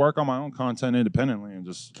could just work on my own content independently and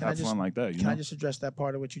just have fun like that. Can I just address that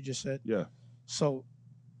part of what you just said? Yeah. So,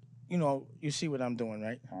 you know, you see what I'm doing,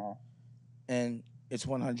 right? And it's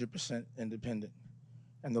 100% independent.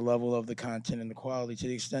 And the level of the content and the quality, to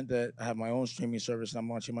the extent that I have my own streaming service and I'm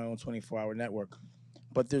launching my own 24-hour network.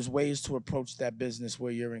 But there's ways to approach that business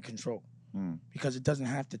where you're in control because it doesn't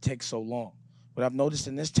have to take so long. What I've noticed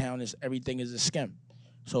in this town is everything is a scam.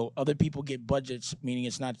 So other people get budgets, meaning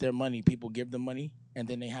it's not their money. People give them money, and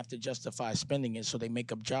then they have to justify spending it, so they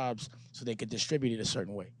make up jobs so they could distribute it a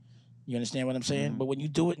certain way. You understand what I'm saying? But when you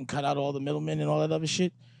do it and cut out all the middlemen and all that other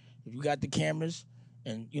shit, if you got the cameras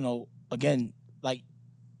And again, like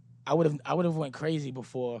I would have went crazy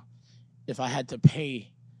before if I had to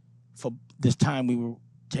pay for this time we were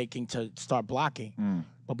taking to start blocking.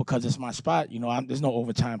 But because it's my spot, there's no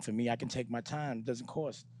overtime for me. I can take my time. It doesn't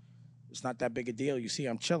cost. It's not that big a deal. You see,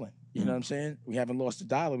 I'm chilling. You know what I'm saying? We haven't lost a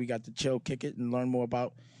dollar. We got to chill, kick it, and learn more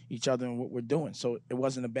about each other and what we're doing. So it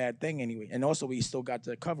wasn't a bad thing anyway. And also, we still got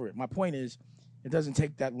to cover it. My point is, it doesn't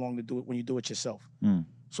take that long to do it when you do it yourself.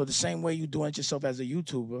 So the same way you doing it yourself as a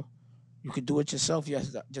YouTuber, you could do it yourself. You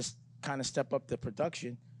have to just kind of step up the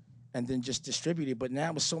production and then just distribute it. But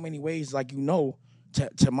now with so many ways, like to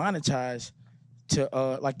monetize, to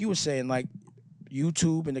like you were saying, like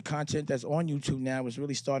YouTube and the content that's on YouTube now is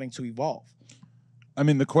really starting to evolve. I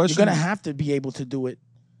mean, the question... You're going to have to be able to do it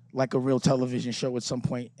like a real television show at some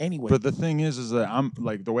point anyway. But the thing is that I'm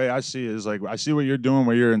like, the way I see it is like, I see what you're doing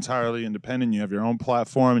where you're entirely independent. You have your own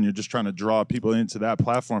platform and you're just trying to draw people into that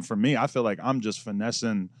platform. For me, I feel like I'm just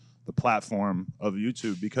finessing the platform of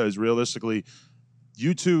YouTube because realistically,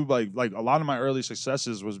 YouTube, like a lot of my early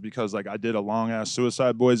successes was because like I did a long ass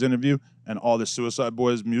Suicide Boys interview and all the Suicide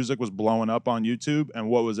Boys music was blowing up on YouTube. And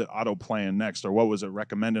what was it auto playing next, or what was it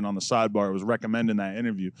recommending on the sidebar? It was recommending that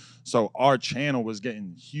interview. So our channel was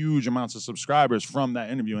getting huge amounts of subscribers from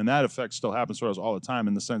that interview, and that effect still happens for us all the time.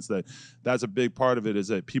 In the sense that that's a big part of it is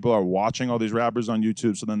that people are watching all these rappers on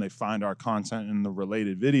YouTube, so then they find our content in the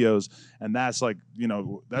related videos, and that's like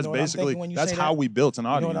that's basically that's how we built an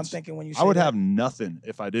audience. You know what I'm thinking when you say I would that? have nothing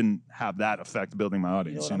if I didn't have that effect building my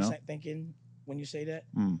audience. You know what I'm thinking when you say that?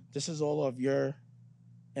 This is all of your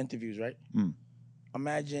interviews, right?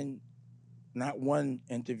 Imagine not one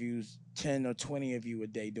interviews 10 or 20 of you a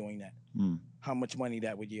day doing that. How much money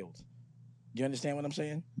that would yield. Do you understand what I'm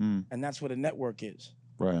saying? And that's what a network is.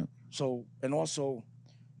 Right. So, and also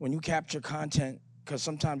when you capture content, because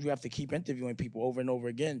sometimes you have to keep interviewing people over and over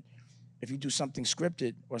again. If you do something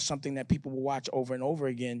scripted or something that people will watch over and over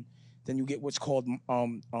again, then you get what's called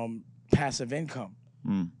passive income.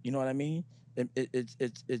 You know what I mean?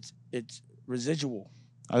 It's residual.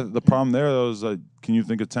 The problem there, though, is can you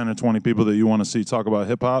think of 10 or 20 people that you want to see talk about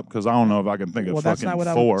hip hop? Because I don't know if I can think of that's fucking not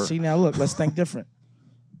what 4. See, now look, let's think different.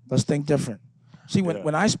 See,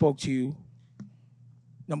 when I spoke to you,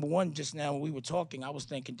 number one, just now when we were talking, I was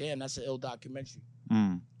thinking, damn, that's an ill documentary.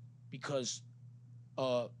 Because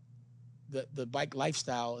the bike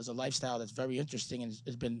lifestyle is a lifestyle that's very interesting and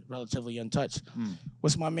it's been relatively untouched.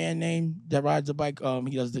 What's my man name that rides the bike?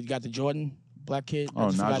 He got the Jordan, black kid. Oh,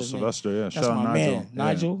 Nigel Sylvester, yeah. That's my man.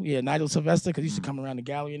 Nigel, Nigel Sylvester, because he used to come around the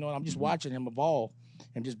gallery, and I'm just watching him evolve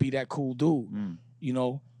and just be that cool dude,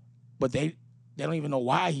 But they don't even know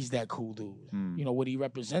why he's that cool dude. What he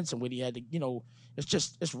represents and what he had to,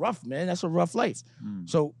 it's rough, man. That's a rough life.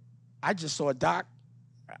 So I just saw a doc,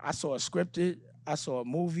 I saw a scripted, I saw a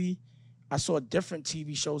movie, I saw different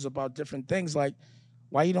TV shows about different things. Like,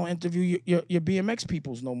 why you don't interview your BMX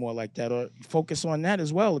peoples no more like that, or focus on that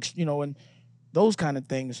as well, and those kind of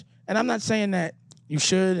things. And I'm not saying that you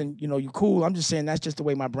should and you cool. I'm just saying that's just the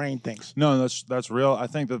way my brain thinks. No, that's real. I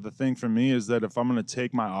think that the thing for me is that if I'm going to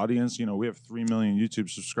take my audience, we have 3 million YouTube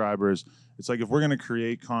subscribers. It's like if we're going to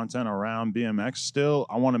create content around BMX still,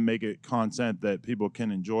 I want to make it content that people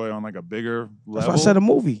can enjoy on like a bigger level. That's why I said a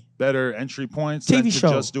movie. Better entry points TV than show.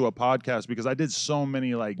 To just do a podcast, because I did so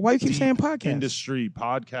many like why you keep saying podcast? Industry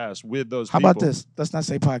podcasts with those How people. about this? Let's not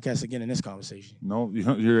say podcast again in this conversation. No,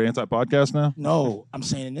 you're anti-podcast now? No, I'm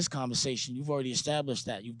saying in this conversation, you've already established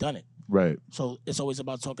that. You've done it. Right. So it's always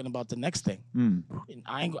about talking about the next thing. And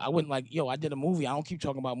I wouldn't like, I did a movie. I don't keep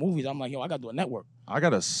talking about movies. I'm like, I got to do a network. I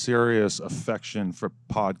got a serious affection for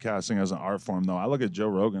podcasting as an art form, though. I look at Joe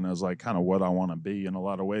Rogan as like kind of what I want to be in a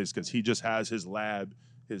lot of ways, because he just has his lab,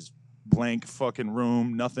 his blank fucking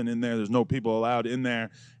room, nothing in there. There's no people allowed in there,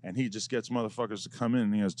 and he just gets motherfuckers to come in,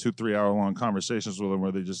 and he has 2-3 hour long conversations with them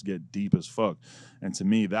where they just get deep as fuck. And to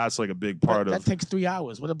me, that's like a big part of that takes 3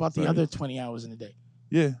 hours. What about the other 20 hours in a day?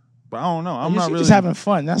 Yeah. But I don't know. I'm not really just having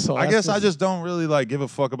fun. That's all. I guess I just don't really like give a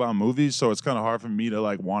fuck about movies, so it's kind of hard for me to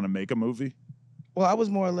like want to make a movie. Well, I was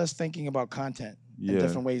more or less thinking about content and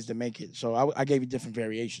different ways to make it. So I gave you different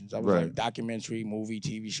variations. I was like documentary, movie,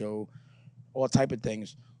 TV show, all type of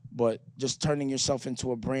things. But just turning yourself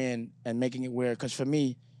into a brand and making it where, because for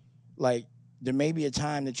me, like, there may be a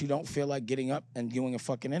time that you don't feel like getting up and doing a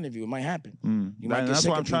fucking interview. It might happen. You might that's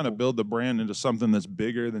why I'm trying to build the brand into something that's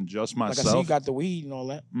bigger than just myself. Like I see you got the weed and all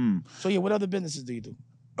that. So yeah, what other businesses do you do?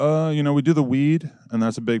 We do the weed, and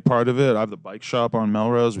that's a big part of it. I have the bike shop on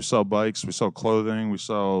Melrose. We sell bikes, we sell clothing, we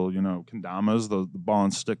sell, kendamas, the ball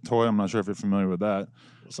and stick toy. I'm not sure if you're familiar with that.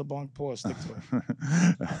 What's a bong paw stick to?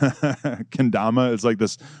 Kendama is like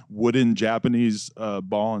this wooden Japanese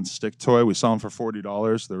ball and stick toy. We sell them for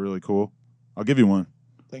 $40. They're really cool. I'll give you one.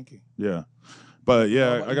 Thank you. Yeah. But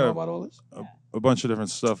yeah, I You know got about all this? a bunch of different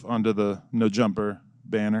stuff under the No Jumper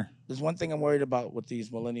banner. There's one thing I'm worried about with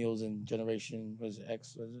these millennials and generation, was it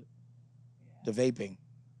X, was it? The vaping.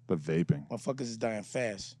 The vaping. Motherfuckers is dying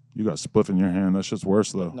fast. You got a spliff in your hand. That shit's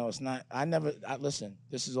worse, though. No, it's not. Listen,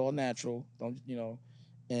 this is all natural.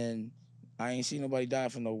 And I ain't seen nobody die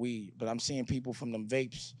from no weed, but I'm seeing people from them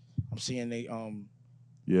vapes. I'm seeing their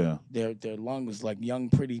lungs, like young,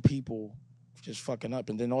 pretty people just fucking up.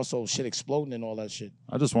 And then also shit exploding and all that shit.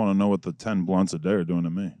 I just want to know what the 10 blunts a day are doing to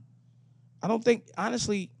me. I don't think,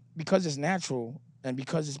 honestly, because it's natural and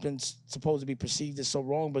because it's been supposed to be perceived as so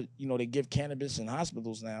wrong, but, they give cannabis in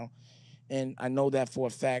hospitals now. And I know that for a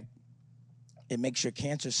fact, it makes your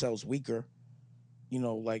cancer cells weaker. You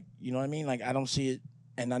know what I mean? Like, I don't see it.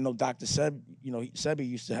 And I know Dr. Seb, Sebi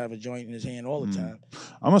used to have a joint in his hand all the time.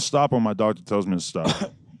 I'm going to stop when my doctor tells me to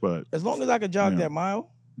stop. But as long as I can jog that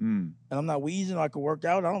mile and I'm not wheezing or I can work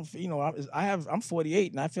out, I'm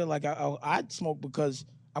 48 and I feel like I'd smoke because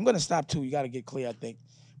I'm going to stop too. You got to get clear, I think.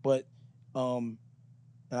 But, and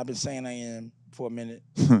I've been saying I am for a minute.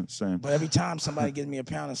 Same. But every time somebody gives me a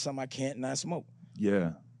pound of something, I can't not smoke.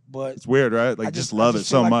 Yeah. But it's weird, right? Like, I just love it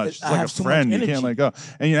so much. It's like a friend. You can't let go.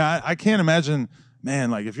 And, I can't imagine, man,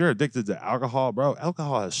 like if you're addicted to alcohol, bro,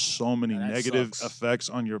 alcohol has so many negative effects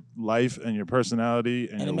on your life and your personality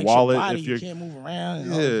and your wallet. Your body, if you can't move around.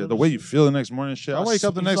 The way you feel the next morning and shit. I wake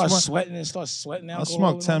up the next morning. Start sweating alcohol. I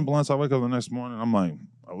smoke 10 blunts. I wake up the next morning. I'm like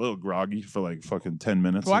a little groggy for like fucking 10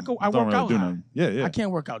 minutes. Bro, I work out high. Yeah. I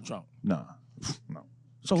can't work out drunk. No.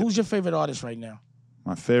 So who's your favorite artist right now?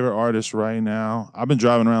 My favorite artist right now, I've been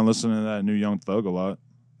driving around listening to that new Young Thug a lot.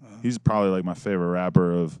 He's probably like my favorite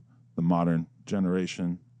rapper of the modern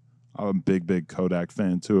generation. I'm a big Kodak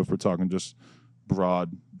fan too, if we're talking just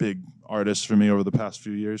broad, big artists for me over the past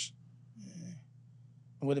few years.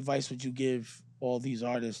 And what advice would you give all these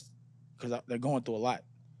artists? Because they're going through a lot.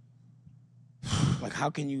 Like,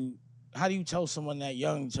 how do you tell someone that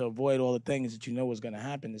young to avoid all the things that you know is going to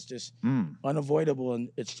happen? It's just unavoidable,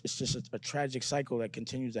 and it's just a tragic cycle that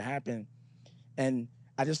continues to happen. And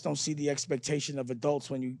I just don't see the expectation of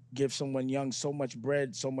adults when you give someone young so much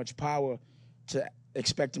bread, so much power, to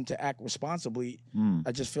expect them to act responsibly.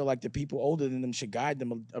 I just feel like the people older than them should guide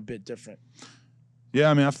them a bit different. Yeah,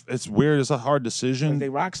 I mean, it's weird. It's a hard decision. Like, they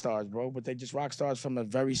rock stars, bro, but they just rock stars from a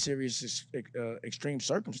very serious, extreme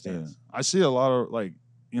circumstance. Yeah. I see a lot of, like,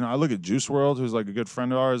 I look at Juice WRLD, who's like a good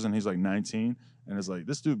friend of ours, and he's like 19, and it's like,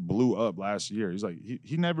 this dude blew up last year. He's like,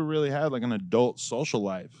 he never really had like an adult social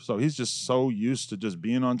life. So he's just so used to just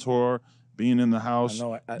being on tour, being in the house,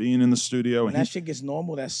 being in the studio. When that shit gets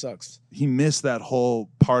normal, that sucks. He missed that whole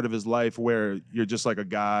part of his life where you're just like a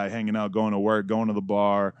guy hanging out, going to work, going to the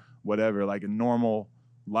bar, whatever, like a normal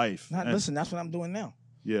life. Listen, that's what I'm doing now.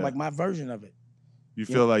 Yeah. Like my version of it. You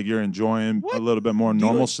feel like you're enjoying a little bit more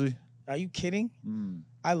normalcy? Are you kidding?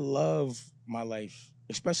 I love my life,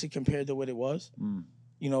 especially compared to what it was.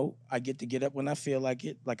 I get to get up when I feel like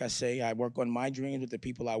it. Like I say, I work on my dreams with the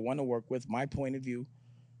people I want to work with, my point of view.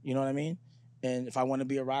 You know what I mean? And if I want to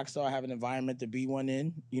be a rock star, I have an environment to be one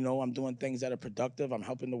in. I'm doing things that are productive. I'm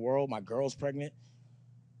helping the world. My girl's pregnant.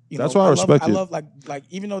 That's why I respect you. I love like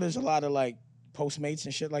even though there's a lot of like Postmates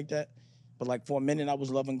and shit like that, but like for a minute I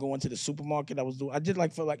was loving going to the supermarket. I did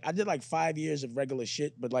like 5 years of regular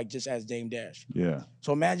shit, but like just as Dame Dash. Yeah.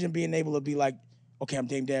 So imagine being able to be like, okay, I'm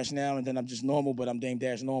Dame Dash now, and then I'm just normal, but I'm Dame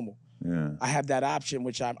Dash normal. Yeah. I have that option,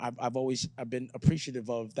 which I've been appreciative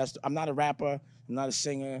of. I'm not a rapper. I'm not a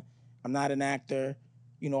singer. I'm not an actor.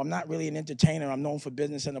 I'm not really an entertainer. I'm known for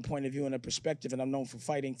business and a point of view and a perspective, and I'm known for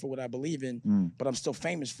fighting for what I believe in, but I'm still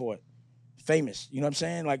famous for it. Famous, you know what I'm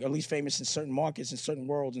saying? Like, at least famous in certain markets, in certain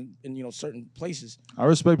worlds, and certain places. I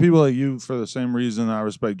respect people like you for the same reason I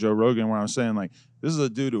respect Joe Rogan, where I'm saying, like, this is a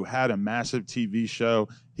dude who had a massive TV show.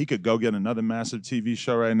 He could go get another massive TV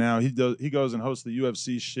show right now. He goes and hosts the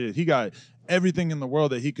UFC shit. He got everything in the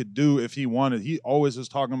world that he could do if he wanted. He always is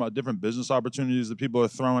talking about different business opportunities that people are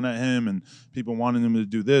throwing at him and people wanting him to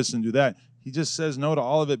do this and do that. He just says no to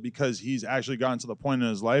all of it because he's actually gotten to the point in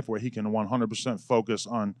his life where he can 100% focus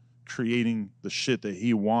on creating the shit that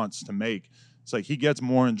he wants to make. It's like he gets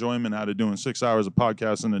more enjoyment out of doing 6 hours of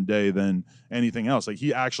podcasting a day than anything else. Like,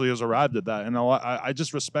 he actually has arrived at that. And I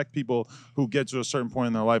just respect people who get to a certain point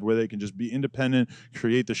in their life where they can just be independent,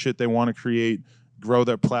 create the shit they want to create, grow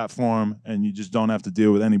their platform, and you just don't have to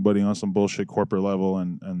deal with anybody on some bullshit corporate level,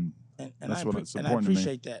 and that's what it's important to me. I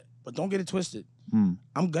appreciate that, but don't get it twisted. Mm.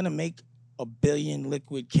 I'm gonna make $1 billion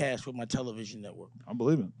liquid cash with my television network. I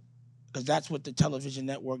believe it. Because that's what the television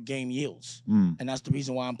network game yields. Mm. And that's the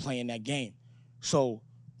reason why I'm playing that game. So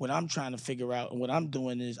what I'm trying to figure out and what I'm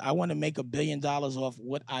doing is I want to make $1 billion off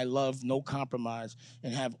what I love, no compromise,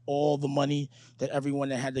 and have all the money that everyone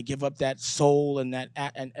that had to give up that soul and that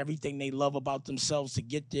and everything they love about themselves to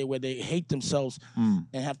get there where they hate themselves and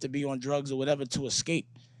have to be on drugs or whatever to escape.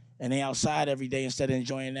 And they outside every day instead of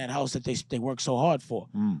enjoying that house that they work so hard for.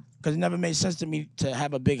 Because it never made sense to me to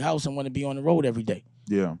have a big house and want to be on the road every day.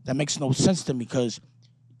 Yeah. That makes no sense to me because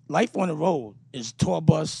life on the road is tour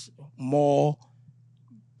bus, mall,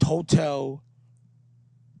 hotel,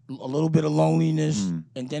 a little bit of loneliness,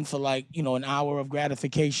 and then for like, an hour of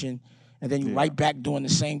gratification, and then you right back doing the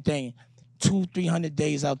same thing 200-300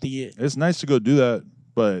 days out the year. It's nice to go do that,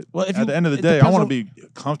 but at the end of the day, I want to be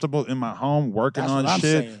comfortable in my home, working on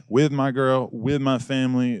shit with my girl, with my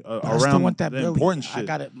family, around the important shit. I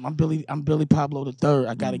got it. I'm Billy Pablo III.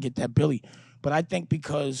 I got to get that Billy. But I think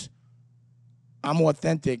because I'm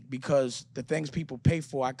authentic, because the things people pay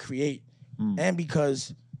for, I create, and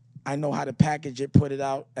because I know how to package it, put it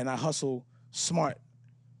out, and I hustle smart.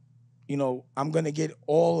 I'm going to get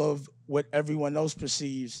all of what everyone else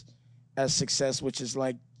perceives as success, which is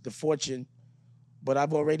like the fortune, but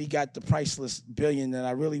I've already got the priceless billion that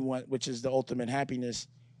I really want, which is the ultimate happiness,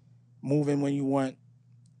 moving when you want,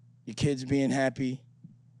 your kids being happy.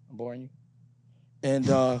 I'm boring you. And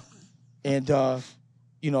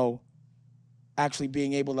actually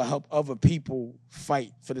being able to help other people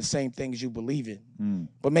fight for the same things you believe in.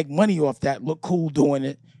 But make money off that, look cool doing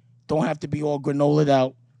it, don't have to be all granolaed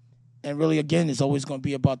out. And really, again, it's always going to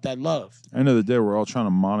be about that love. End of the day, we're all trying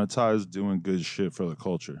to monetize doing good shit for the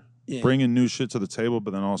culture. Yeah. Bringing new shit to the table,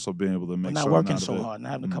 but then also being able to make something out of it. Not working so hard,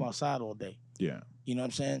 not having to come outside all day. Yeah. You know what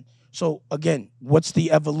I'm saying? So, again, what's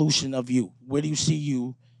the evolution of you? Where do you see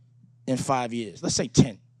you in 5 years? Let's say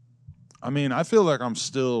 10. I mean, I feel like I'm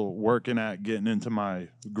still working at getting into my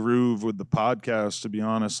groove with the podcast, to be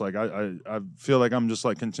honest. Like, I feel like I'm just,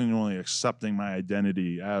 like, continually accepting my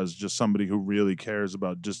identity as just somebody who really cares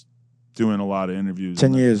about just doing a lot of interviews.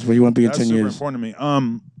 10 years. Where you want to be in 10 years? That's super important to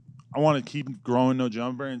me. I want to keep growing No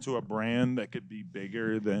Jumper into a brand that could be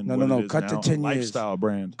bigger than what it is cut now. to 10 years. Lifestyle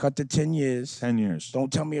brand. Cut to 10 years. 10 years.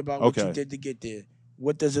 Don't tell me about what you did to get there.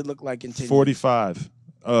 What does it look like in 10 45.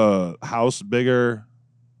 years? House bigger.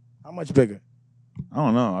 How much bigger? I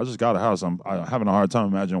don't know. I just got a house. I'm having a hard time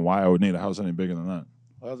imagining why I would need a house any bigger than that.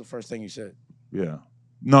 Well, that was the first thing you said. Yeah.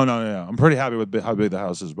 No, yeah. I'm pretty happy with how big the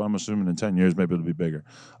house is, but I'm assuming in 10 years maybe it'll be bigger.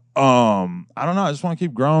 I don't know. I just want to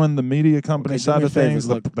keep growing the media company side of things,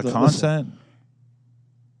 the content. Listen.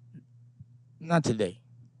 Not today.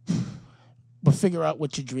 But figure out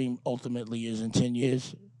what your dream ultimately is in 10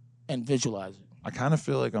 years and visualize it. I kind of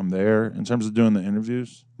feel like I'm there in terms of doing the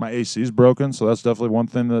interviews. My AC is broken, so that's definitely one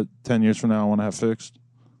thing that 10 years from now I want to have fixed.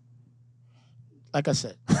 Like I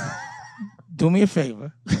said, do me a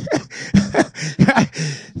favor.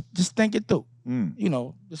 Just think it through.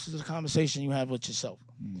 This is a conversation you have with yourself.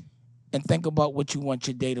 And think about what you want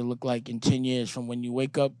your day to look like in 10 years from when you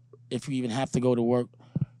wake up, if you even have to go to work,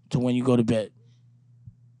 to when you go to bed.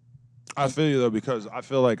 I feel you, though, because I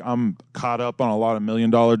feel like I'm caught up on a lot of $1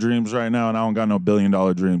 million dreams right now, and I don't got no $1 billion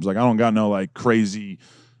dreams. Like, I don't got no, like, crazy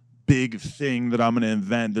big thing that I'm going to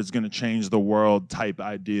invent that's going to change the world type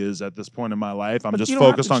ideas at this point in my life. I'm just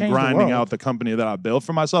focused on grinding out the company that I built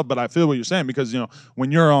for myself. But I feel what you're saying because,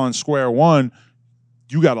 when you're on square one,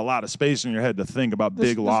 you got a lot of space in your head to think about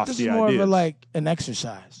big, lofty ideas. This is more of like an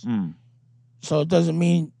exercise. So it doesn't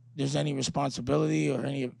mean there's any responsibility or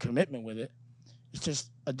any commitment with it. It's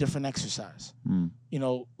just a different exercise.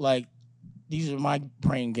 Like these are my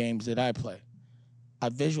brain games that I play. I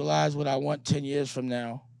visualize what I want 10 years from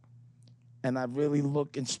now, and I really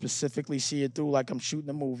look and specifically see it through like I'm shooting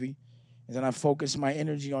a movie, and then I focus my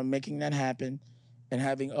energy on making that happen and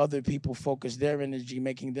having other people focus their energy,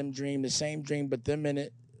 making them dream the same dream, but them in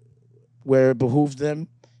it where it behooves them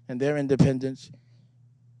and their independence,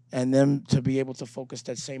 and them to be able to focus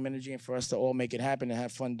that same energy and for us to all make it happen and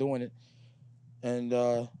have fun doing it. And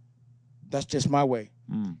that's just my way.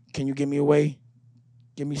 Can you give me a way?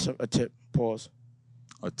 Give me a tip. Pause.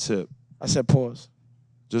 A tip? I said pause.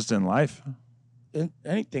 Just in life? In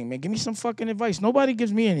anything, man. Give me some fucking advice. Nobody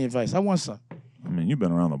gives me any advice. I want some. I mean, you've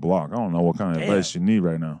been around the block. I don't know what kind of advice you need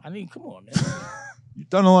right now. Come on, man. You've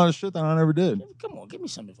done a lot of shit that I never did. Come on, give me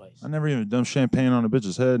some advice. I never even done champagne on a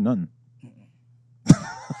bitch's head, nothing.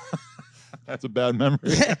 That's a bad memory.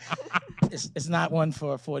 It's not one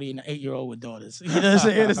for a 48-year-old with daughters. You know what I'm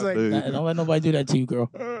saying? It's like, nah, don't let nobody do that to you, girl.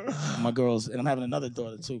 My girls, and I'm having another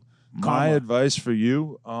daughter too. My Karma. advice for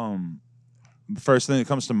you, first thing that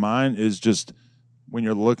comes to mind is just when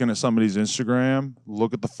you're looking at somebody's Instagram,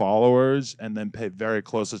 look at the followers and then pay very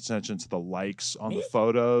close attention to the likes on the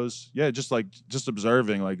photos. Yeah, just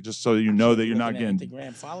observing, like just so you know that you're not getting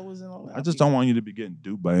Instagram followers and all that. I just don't want you to be getting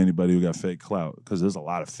duped by anybody who got fake clout, because there's a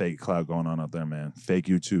lot of fake clout going on out there, man. Fake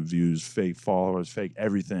YouTube views, fake followers, fake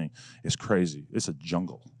everything. It's crazy. It's a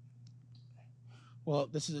jungle. Well,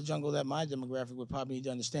 this is a jungle that my demographic would probably need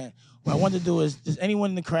to understand. What I want to do is, does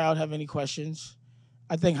anyone in the crowd have any questions?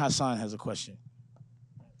 I think Hassan has a question.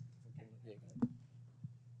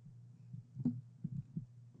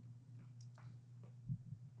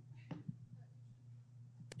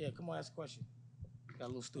 Yeah, come on, ask a question. Got a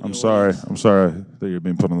little studio I'm sorry. audience. I'm sorry that you're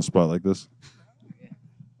being put on the spot like this.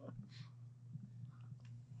 All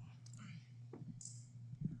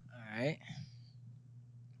right.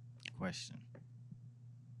 Question.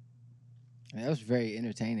 That was very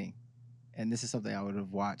entertaining, and this is something I would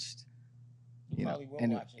have watched. You probably will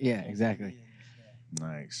and watch it. yeah, exactly.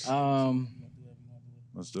 Nice.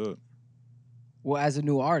 Let's do it. Well, as a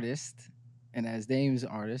new artist, and as Dame's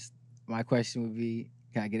artist, my question would be,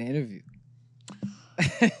 can I get an interview?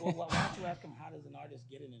 Well, why don't you ask him, how does an artist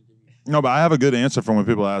get an interview? No, but I have a good answer for when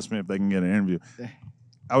people ask me if they can get an interview.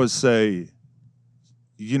 I would say,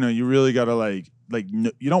 you really got to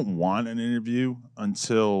you don't want an interview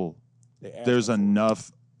until there's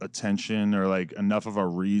enough attention or enough of a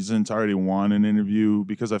reason to already want an interview,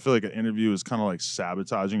 because I feel like an interview is kind of like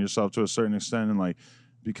sabotaging yourself to a certain extent, and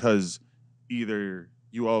because either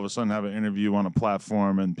you all of a sudden have an interview on a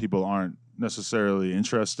platform and people aren't necessarily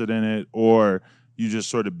interested in it, or you just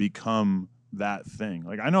sort of become that thing.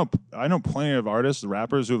 I know plenty of artists,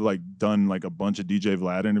 rappers who've done a bunch of DJ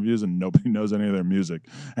Vlad interviews and nobody knows any of their music,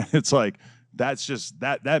 and it's that's just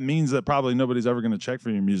that means that probably nobody's ever going to check for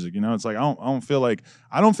your music. It's I don't feel like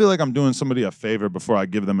I'm doing somebody a favor before I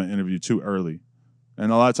give them an interview too early.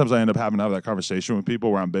 And a lot of times I end up having to have that conversation with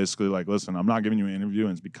people where I'm basically listen, I'm not giving you an interview,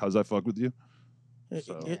 and it's because I fuck with you.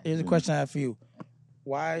 So, here's a question I have for you.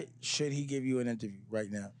 Why should he give you an interview right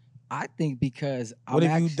now? I think because what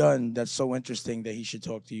have you done that's so interesting that he should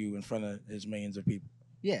talk to you in front of his millions of people?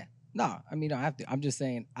 Yeah. No, I mean, I don't have to. I'm just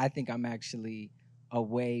saying, I think I'm actually a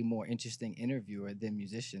way more interesting interviewer than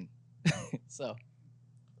musician. So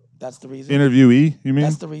that's the reason. Interviewee, you mean?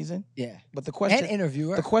 That's the reason. Yeah. But the question, and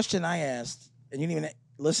interviewer. The question I asked, and you didn't even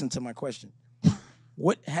listen to my question.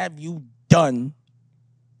 What have you done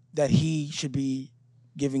that he should be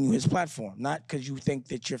giving you his platform? Not because you think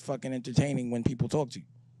that you're fucking entertaining when people talk to you.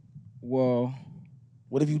 Well,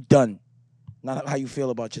 what have you done? Not how you feel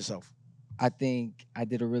about yourself. I think I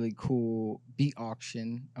did a really cool beat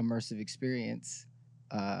auction immersive experience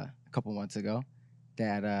a couple months ago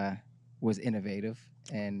that was innovative,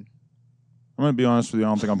 and I'm gonna be honest with you, I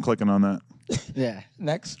don't think I'm clicking on that. Yeah.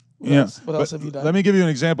 Next. What else have you done? Let me give you an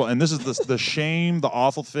example, and this is the shame, the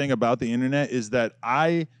awful thing about the internet is that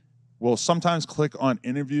I will sometimes click on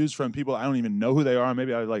interviews from people I don't even know who they are.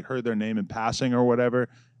 Maybe I heard their name in passing or whatever,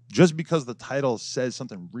 just because the title says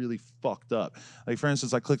something really fucked up. For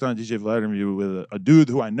instance, I clicked on a DJ Vlad interview with a dude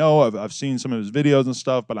who I know. I've seen some of his videos and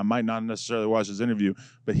stuff, but I might not necessarily watch his interview.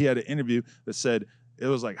 But he had an interview that said it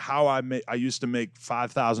was how I used to make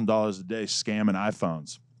 $5,000 a day scamming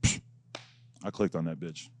iPhones. I clicked on that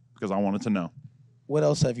bitch because I wanted to know. What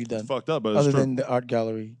else have you done? It's fucked up, but other it's true. than the art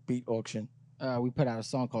gallery beat auction. We put out a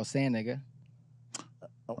song called Sand Nigga.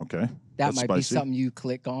 Okay. That might spicy. be something you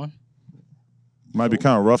click on. Might be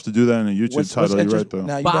kind of rough to do that in a YouTube title, you're right, though.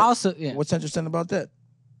 Now, But also, yeah, what's interesting about that?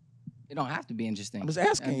 it don't have to be interesting. I'm just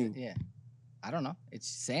asking you. Yeah. I don't know. It's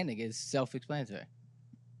Sand Nigga. It's self-explanatory.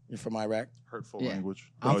 You're from Iraq? Hurtful Yeah.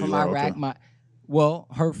 language. I'm from you are? Iraq. Okay.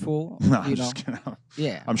 Hurtful. No, you I'm know. just kidding.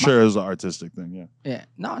 Yeah. I'm sure it was an artistic thing, yeah. Yeah.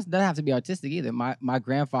 No, it doesn't have to be artistic either. My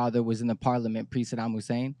grandfather was in the parliament pre-Saddam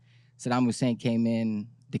Hussein. Saddam Hussein came in,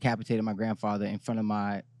 decapitated my grandfather in front of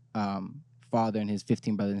my father and his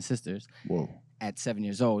 15 brothers and sisters. Whoa. At 7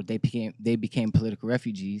 years old, they became political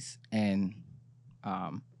refugees, and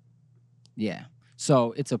yeah.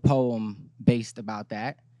 So it's a poem based about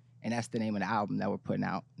that, and that's the name of the album that we're putting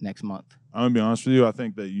out next month. I'm gonna be honest with you. I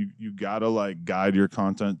think that you gotta guide your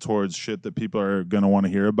content towards shit that people are gonna want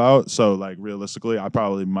to hear about. So realistically, I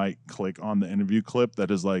probably might click on the interview clip that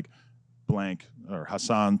is blank, or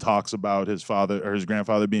Hassan talks about his father or his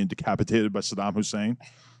grandfather being decapitated by Saddam Hussein.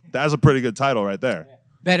 That's a pretty good title right there.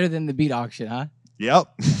 Better than the beat auction, huh?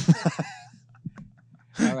 Yep.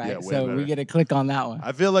 All right, Yeah, way so we better. get a click on that one.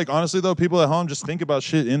 I feel honestly though, people at home just think about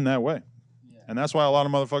shit in that way. And that's why a lot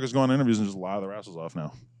of motherfuckers go on interviews and just lie their asses off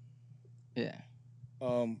now. Yeah.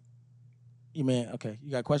 You man, okay.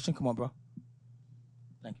 You got a question? Come on, bro.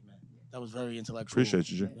 Thank you, man. That was very intellectual. Appreciate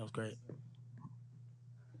you, G. That was great.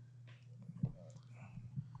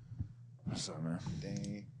 What's up, man?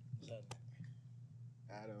 Dang.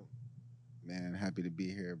 Adam, man, happy to be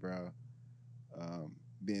here, bro.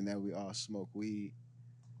 Being that we all smoke weed,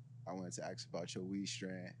 I wanted to ask about your weed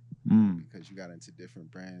strand because you got into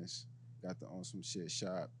different brands. You got the On Some Shit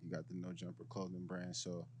shop. You got the No Jumper clothing brand.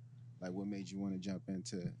 So, like, what made you want to jump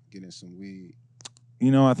into getting some weed?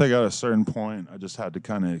 You know, I think at a certain point, I just had to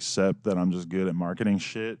kind of accept that I'm just good at marketing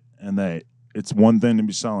shit, and that it's one thing to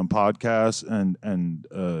be selling podcasts and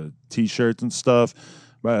T-shirts and stuff,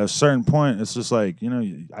 but at a certain point, it's just like, you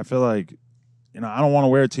know, I feel like, you know, I don't want to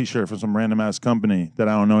wear a T-shirt from some random ass company that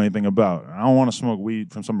I don't know anything about. I don't want to smoke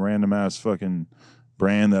weed from some random ass fucking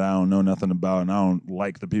brand that I don't know nothing about, and I don't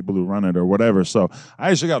like the people who run it or whatever. So I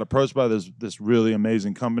actually got approached by this really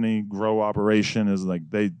amazing company, Grow Operation, is like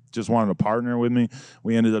they just wanted to partner with me.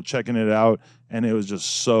 We ended up checking it out, and it was just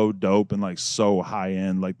so dope and like so high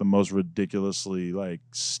end, like the most ridiculously like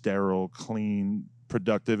sterile, clean,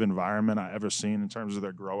 productive environment I ever seen in terms of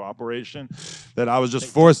their grow operation, that I was just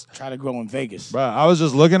forced. Try to grow in Vegas. But I was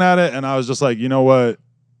just looking at it and I was just like, you know what?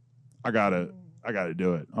 I gotta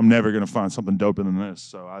do it. I'm never gonna find something doper than this.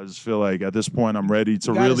 So I just feel like at this point I'm ready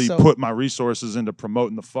to really put my resources into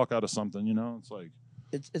promoting the fuck out of something, you know? It's like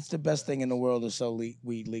it's the best thing in the world to sell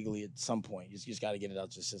weed legally at some point. You just got to get it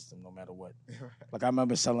out your system no matter what. Like I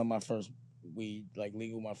remember selling my first weed, like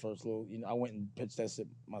legal, my first little, you know, I went and pitched that shit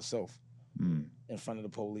myself. In front of the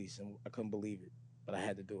police, and I couldn't believe it, but I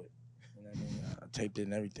had to do it. You know what I mean? I taped it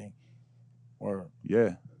and everything. Or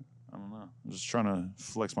yeah, I don't know. I'm just trying to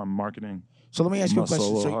flex my marketing. So let me ask you a muscle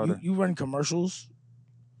question. little So harder. you run commercials?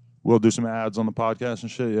 We'll do some ads on the podcast and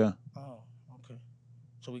shit. Yeah. Oh, okay.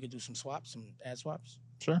 So we could do some swaps, some ad swaps.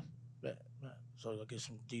 Sure. Yeah. So I'll get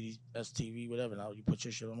some DDS whatever. Now you put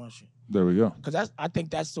your shit on my shit. There we go. Because I think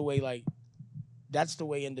that's the way. Like, that's the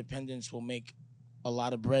way independence will make a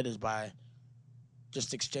lot of bread, is by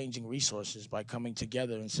just exchanging resources, by coming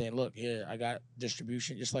together and saying, look, here, I got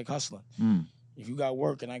distribution, just like hustling. If you got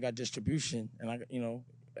work and I got distribution, and it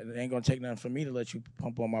ain't gonna take nothing for me to let you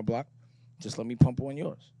pump on my block, just let me pump on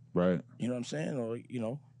yours. Right. You know what I'm saying? Or, you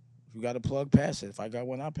know, if you got a plug, pass it. If I got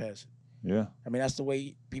one, I'll pass it. Yeah. I mean, that's the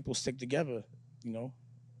way people stick together, you know?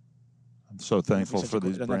 I'm so thankful for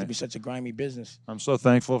these brands. It doesn't have to be such a grimy business. I'm so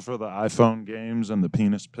thankful for the iPhone games and the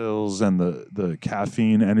penis pills and the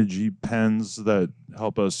caffeine energy pens that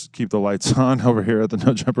help us keep the lights on over here at the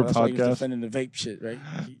No Jumper That's why you're podcast. defending the vape shit, right?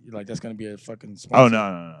 Like, that's going to be a fucking sponsor. Oh,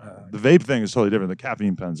 no. The vape thing is totally different. The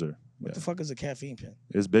caffeine pens are. What the fuck is a caffeine pen?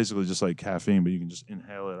 It's basically just like caffeine, but you can just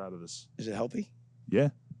inhale it out of this. Is it healthy?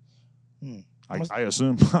 Yeah. I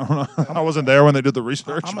assume. I don't know. I wasn't there when they did the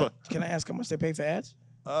research. Can I ask how much they pay for ads?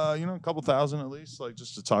 You know, a couple thousand at least, like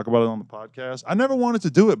just to talk about it on the podcast. I never wanted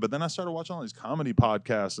to do it, but then I started watching all these comedy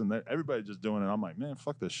podcasts and everybody just doing it. I'm like, man,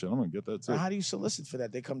 fuck this shit. I'm gonna get that too. How do you solicit for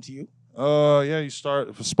that? They come to you? Yeah, you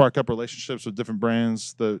spark up relationships with different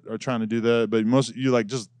brands that are trying to do that. But you like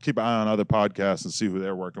just keep an eye on other podcasts and see who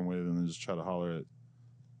they're working with, and then just try to holler at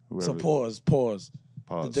whoever. So pause. Pause.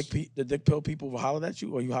 The dick pill people hollered at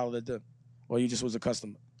you, or you hollered at them, or you just was a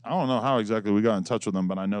customer? I don't know how exactly we got in touch with them,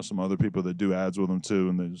 but I know some other people that do ads with them too,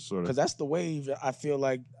 and they just sort of. Because that's the wave. I feel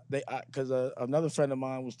like because another friend of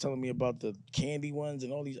mine was telling me about the candy ones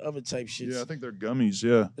and all these other type shits. Yeah, I think they're gummies.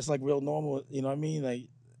 Yeah, it's like real normal. You know what I mean? Like,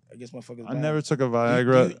 I guess motherfuckers. I never took a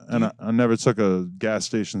Viagra, I never took a gas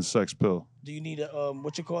station sex pill. Do you need a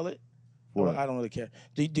what you call it? What? I don't really care.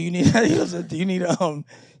 Do you need do you need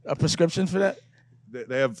a prescription for that?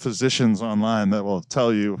 They have physicians online that will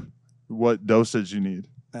tell you what dosage you need.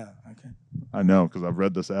 Oh, okay. I know because I've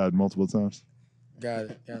read this ad multiple times. Got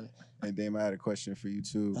it. And Dame, I had a question for you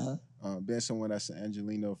too. Being someone that's an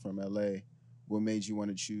Angelino from LA, what made you want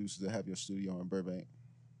to choose to have your studio in Burbank?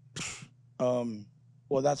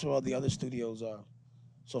 Well, that's where all the other studios are.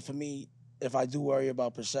 So for me, if I do worry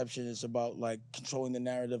about perception, it's about like controlling the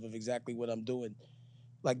narrative of exactly what I'm doing.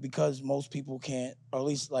 Like, because most people can't, or at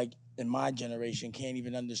least like in my generation, can't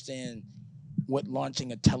even understand what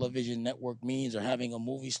launching a television network means or having a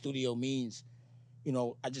movie studio means. You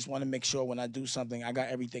know, I just want to make sure when I do something, I got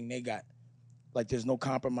everything they got. Like, there's no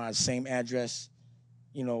compromise, same address,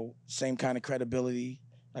 you know, same kind of credibility.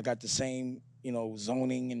 I got the same, you know,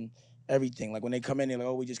 zoning and everything. Like, when they come in, they're like,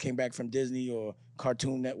 oh, we just came back from Disney or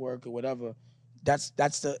Cartoon Network or whatever. That's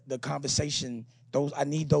the conversation. I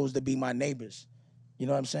need those to be my neighbors. You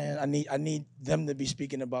know what I'm saying? I need them to be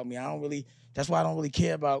speaking about me. That's why I don't really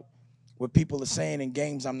care about what people are saying in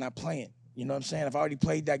games I'm not playing. You know what I'm saying? If I already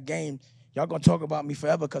played that game, y'all gonna talk about me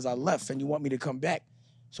forever because I left and you want me to come back.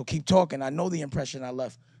 So keep talking. I know the impression I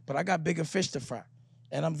left, but I got bigger fish to fry,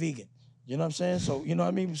 and I'm vegan. You know what I'm saying? So you know what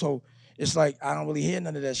I mean? So it's like I don't really hear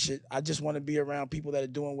none of that shit. I just want to be around people that are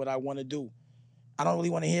doing what I want to do. I don't really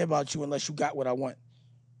want to hear about you unless you got what I want.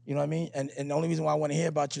 You know what I mean? And the only reason why I want to hear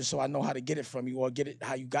about you is so I know how to get it from you or get it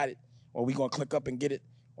how you got it. Or we gonna click up and get it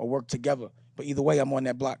or work together. But either way, I'm on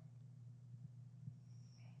that block.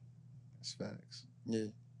 That's facts. Yeah.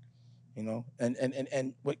 You know?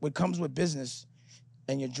 And what comes with business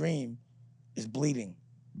and your dream is bleeding.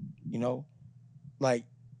 You know? Like,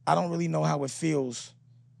 I don't really know how it feels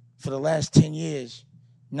for the last 10 years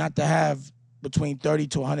not to have between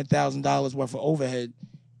 $30,000 to $100,000 worth of overhead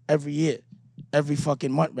every year, every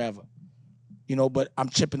fucking month rather. You know, but I'm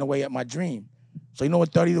chipping away at my dream. So you know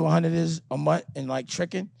what 30 to 100 is a month in like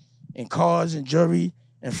tricking and cars and jewelry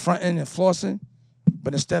and fronting and flossing?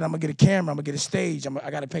 But instead I'm gonna get a camera, I'm gonna get a stage, I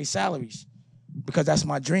gotta pay salaries because that's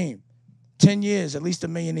my dream. 10 years, at least $1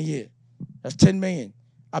 million a year. That's 10 million.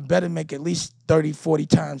 I better make at least 30, 40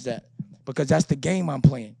 times that because that's the game I'm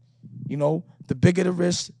playing. You know, the bigger the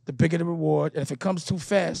risk, the bigger the reward. And if it comes too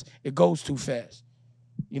fast, it goes too fast.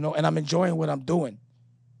 You know, and I'm enjoying what I'm doing.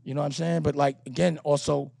 You know what I'm saying? But like, again,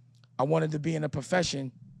 also, I wanted to be in a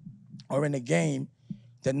profession or in a game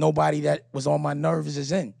that nobody that was on my nerves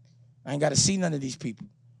is in. I ain't got to see none of these people.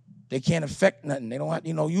 They can't affect nothing. They don't have,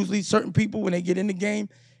 you know, usually certain people, when they get in the game,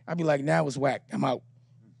 I'd be like, now it's whack. I'm out.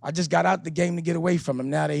 I just got out the game to get away from them.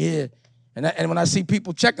 Now they're here. And when I see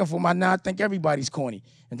people checking for my now, I think everybody's corny.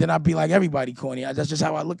 And then I'd be like, everybody corny. That's just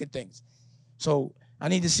how I look at things. So I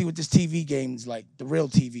need to see what this TV game is like, the real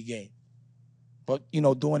TV game. But, you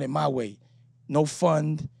know, doing it my way. No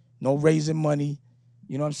fund, no raising money.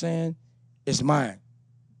 You know what I'm saying? It's mine.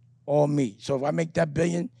 All me. So if I make that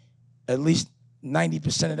billion, at least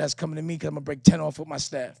 90% of that's coming to me because I'm going to break 10 off with my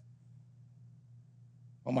staff.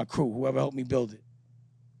 Or my crew, whoever helped me build it.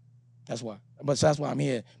 That's why. But that's why I'm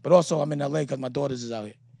here. But also I'm in LA because my daughters is out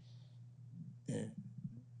here. Yeah.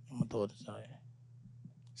 My daughters out here.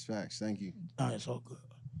 It's facts. Thank you. All right, it's all good.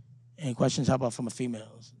 Any questions? How about from a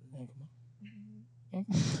female? I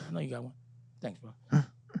know you got one. Thanks, bro. I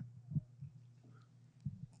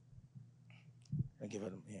give her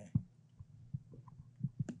them. Yeah.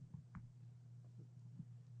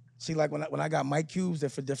 See, like when I got mic cubes, they're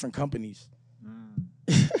for different companies.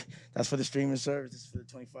 That's for the streaming service. This is for the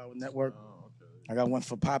 24-hour network. Oh, okay. I got one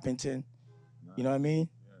for Poppington. Nice. You know what I mean?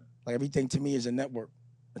 Yeah. Like everything to me is a network,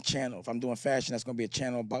 a channel. If I'm doing fashion, that's gonna be a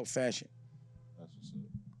channel about fashion. That's what's up.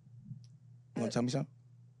 You wanna tell me something?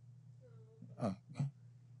 Oh. Okay.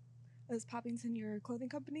 Is Poppington your clothing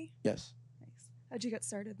company? Yes. Nice. How'd you get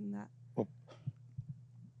started in that?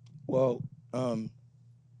 Well,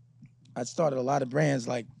 I started a lot of brands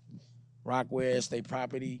like Rockwear, Estate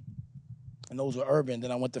Property, and those were urban.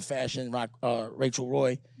 Then I went to fashion, Rachel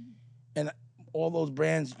Roy. And all those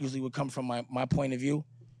brands usually would come from my point of view,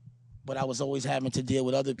 but I was always having to deal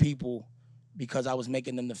with other people because I was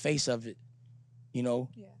making them the face of it, you know?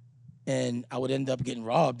 Yeah. And I would end up getting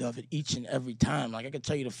robbed of it each and every time. Like I could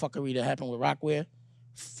tell you the fuckery that happened with Rockwear.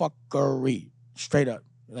 Fuckery. Straight up.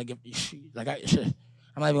 I'm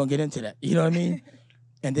not even gonna get into that. You know what I mean?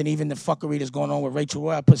 And then even the fuckery that's going on with Rachel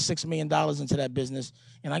Roy, I put $6 million into that business,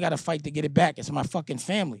 and I got to fight to get it back. It's my fucking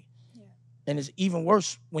family. Yeah. And it's even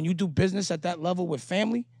worse when you do business at that level with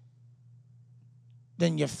family,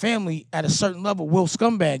 then your family at a certain level will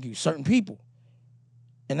scumbag you, certain people.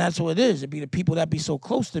 And that's what it is. It'd be the people that be so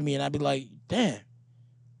close to me, and I'd be like, damn.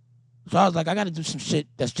 So I was like, I got to do some shit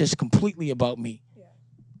that's just completely about me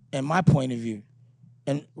and my point of view.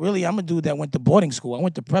 And really, I'm a dude that went to boarding school. I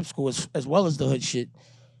went to prep school as well as the hood shit.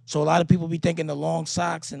 So a lot of people be thinking the long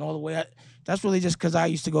socks and all the way. That's really just because I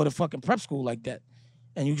used to go to fucking prep school like that.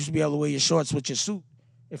 And you used to be able to wear your shorts with your suit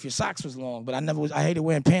if your socks was long. But I hated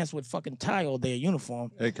wearing pants with fucking tie all day, a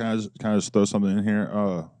uniform. Hey, can I just throw something in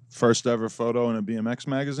here? First ever photo in a BMX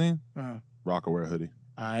magazine? Rockaware hoodie.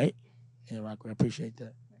 All right. Yeah, Rockaware. I appreciate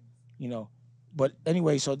that. You know. But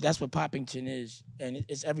anyway, so that's what Poppington is, and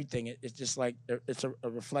it's everything. It's just like it's a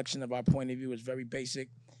reflection of our point of view. It's very basic.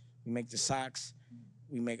 We make the socks,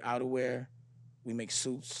 we make outerwear, we make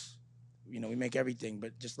suits. You know, we make everything,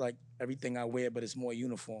 but just like everything I wear, but it's more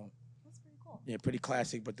uniform. That's pretty cool. Yeah, pretty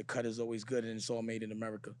classic, but the cut is always good, and it's all made in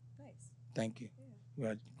America. Nice. Thank you. Yeah. You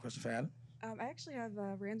got a question for Adam? I actually have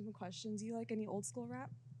a random question. Do you like any old school rap?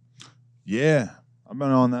 Yeah. I've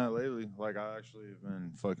been on that lately. Like, I actually have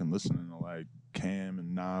been fucking listening to, like, Cam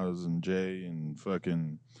and Nas and Jay and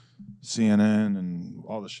fucking CNN and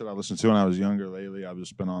all the shit I listened to when I was younger lately. I've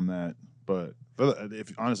just been on that. But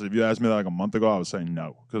honestly, if you asked me that like a month ago, I would say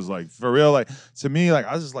no. Because like for real, like to me, like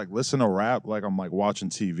I just like listen to rap like I'm like watching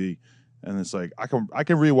TV, and it's like I can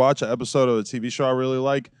rewatch an episode of a TV show I really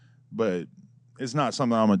like, but it's not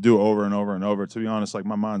something I'm gonna do over and over and over. To be honest, like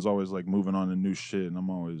my mind's always like moving on to new shit, and I'm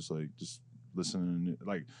always like just listening to new,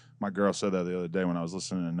 like my girl said that the other day when I was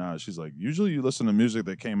listening to Nas. She's like, usually you listen to music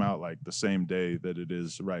that came out like the same day that it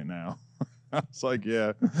is right now. I was like,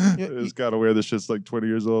 yeah, it's kind of weird. This shit's like 20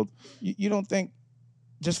 years old. You don't think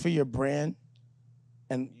just for your brand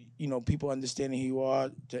and, you know, people understanding who you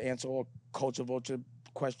are to answer all culture vulture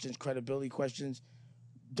questions, credibility questions,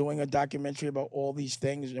 doing a documentary about all these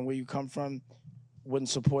things and where you come from wouldn't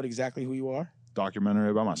support exactly who you are?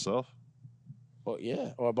 Documentary about myself? Or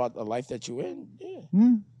yeah, or about the life that you're in?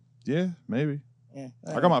 Yeah. Yeah, maybe. Yeah.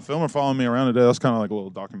 I got my filmer following me around today. That's kind of like a little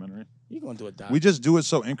documentary. You're going to do a doc. We just do it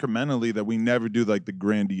so incrementally that we never do like the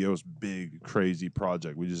grandiose, big, crazy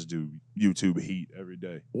project. We just do YouTube heat every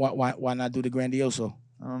day. Why not do the grandioso?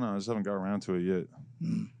 I don't know. I just haven't got around to it yet.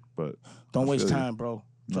 But don't waste time, bro.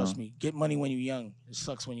 Trust me. Get money when you're young. It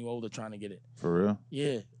sucks when you're older trying to get it. For real?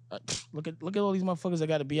 Yeah. Look at all these motherfuckers that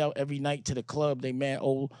got to be out every night to the club. They mad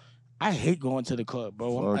old. I hate going to the club,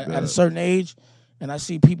 bro. At a certain age, and I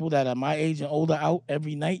see people that are my age and older out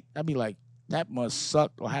every night, I'd be like, that must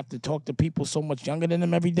suck. Or have to talk to people so much younger than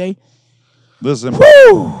them every day. Listen,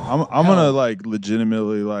 I'm gonna like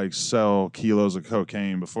legitimately like sell kilos of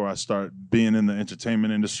cocaine before I start being in the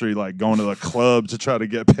entertainment industry, like going to the club to try to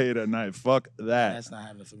get paid at night. Fuck that. That's not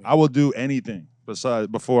happening for me. I will do anything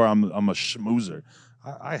before I'm a schmoozer.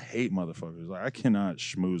 I hate motherfuckers. Like I cannot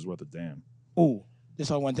schmooze worth a damn. Ooh, this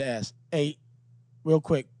is what I wanted to ask. Hey, real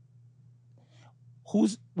quick.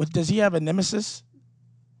 Does he have a nemesis?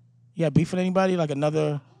 You have beef with anybody? Like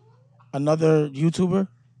another YouTuber?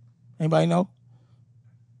 Anybody know?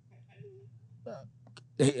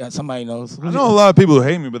 Somebody knows. I know a lot of people who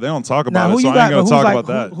hate me, but they don't talk about it, so I ain't gonna talk about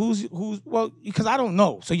that. Who's well, because I don't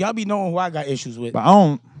know. So y'all be knowing who I got issues with. But I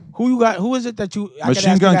don't. Who you got? Who is it that you?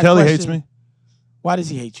 Machine Gun Kelly hates me. Why does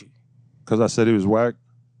he hate you? Because I said he was whack.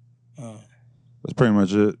 That's pretty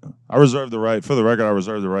much it. I reserve the right, for the record, I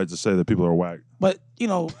reserve the right to say that people are whack. But, you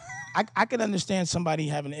know, I can understand somebody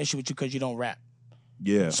having an issue with you because you don't rap.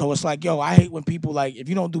 Yeah. So it's like, yo, I hate when people, like, if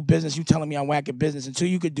you don't do business, you telling me I'm whack at business. Until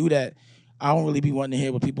you could do that, I don't really be wanting to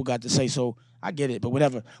hear what people got to say. So I get it, but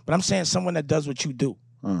whatever. But I'm saying someone that does what you do.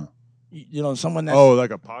 You know, someone that. Oh, like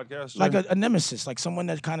a podcaster? Like a nemesis, like someone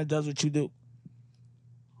that kind of does what you do.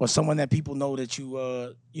 Or someone that people know that you,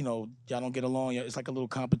 you know, y'all don't get along. It's like a little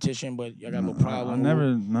competition, but y'all got a little problem. I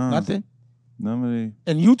never, no. Nothing? Nobody.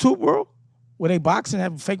 In YouTube world? Where they box and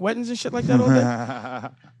have fake weddings and shit like that all day?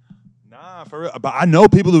 Nah, for real. But I know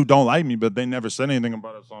people who don't like me, but they never said anything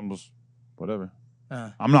about it, so I'm just, whatever.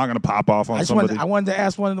 I'm not going to pop off on somebody. I wanted to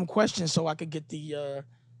ask one of them questions so I could get the,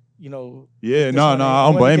 you know. Yeah, no, I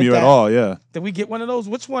don't blame you at all, yeah. Did we get one of those?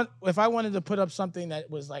 Which one, if I wanted to put up something that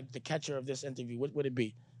was like the catcher of this interview, what would it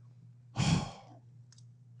be?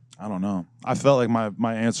 I don't know. I felt like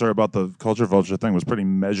my answer about the culture vulture thing was pretty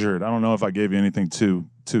measured. I don't know if I gave you anything too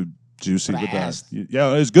juicy with that.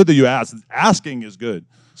 Yeah, it's good that you asked. Asking is good.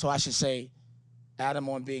 So I should say Adam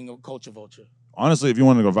on being a culture vulture. Honestly, if you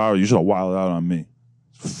wanted to go viral, you should have wilded out on me.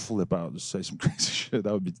 Flip out, just say some crazy shit.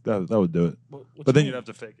 That would do it. But then you'd have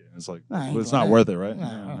to fake it. It's like, it's not worth it, right?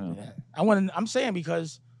 I'm saying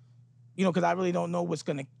because, you know, because I really don't know what's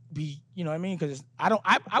gonna be. You know what I mean? Because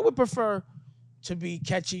I would prefer to be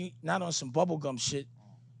catchy, not on some bubblegum shit,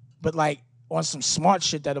 but like on some smart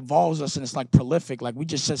shit that evolves us and it's like prolific. Like we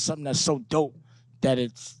just said something that's so dope that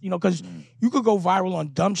it's, you know, because you could go viral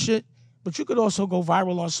on dumb shit, but you could also go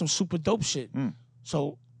viral on some super dope shit.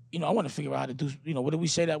 So, you know, I want to figure out how to do, you know, what did we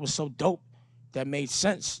say that was so dope that made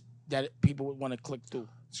sense that people would want to click through?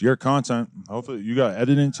 It's your content. Hopefully, you got an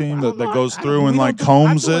editing team that goes through and like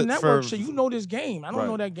combs it for. So you know this game. I don't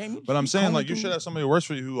know that game. But I'm saying like you should have somebody who works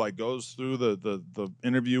for you who like goes through the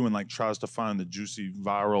interview and like tries to find the juicy,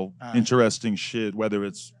 viral, interesting shit, whether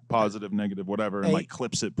it's positive, negative, whatever, and like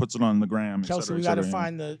clips it, puts it on the gram. Chelsea, we got to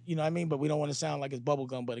find the, you know what I mean? But we don't want to sound like it's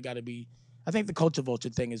bubblegum, but it got to be. I think the culture vulture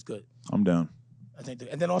thing is good. I'm down. I think,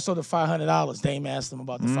 and then also the $500. Dame asked them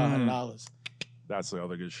about the $500. That's the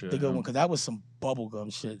other good shit. The good one, because that was some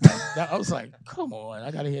bubblegum shit. I was like, come on,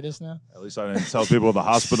 I got to hear this now. At least I didn't tell people the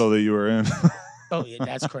hospital that you were in. Oh, yeah,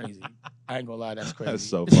 that's crazy. I ain't gonna lie, that's crazy. That's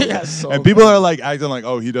so funny. And people are like acting like,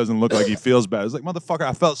 oh, he doesn't look like he feels bad. It's like, motherfucker,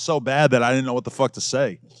 I felt so bad that I didn't know what the fuck to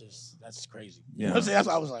say. That's crazy. Yeah. You know what I'm saying? That's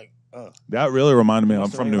why I was like, that really reminded me. I'm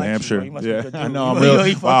from New Hampshire. Yeah, I know.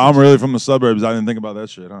 I'm really from the suburbs. I didn't think about that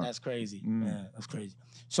shit. Huh? That's crazy. Yeah, that's crazy.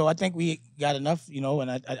 So I think we got enough, you know, and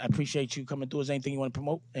I appreciate you coming through. Is there anything you want to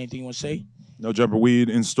promote? Anything you want to say? No Jumper Weed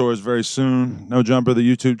in stores very soon. No Jumper, the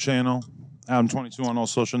YouTube channel. Adam22 on all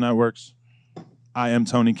social networks. I am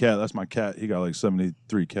Tony Cat. That's my cat. He got like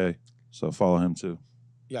 73K. So follow him too.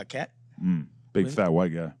 You got a cat? Big fat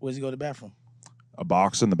white guy. Where's he go to the bathroom? A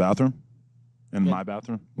box in the bathroom. In my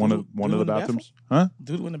bathroom. One of the bathrooms. Huh?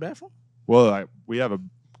 Doodle in the bathroom? Well, we have a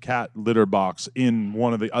cat litter box in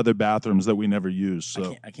one of the other bathrooms that we never use.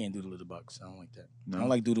 So I can't do the litter box. I don't like that. No? I don't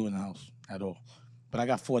like doodle in the house at all. But I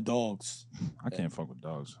got 4 dogs. I can't fuck with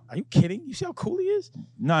dogs. Are you kidding? You see how cool he is?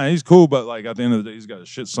 Nah, he's cool, but like at the end of the day, he's got to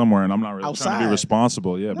shit somewhere, and I'm not really trying to Outside. be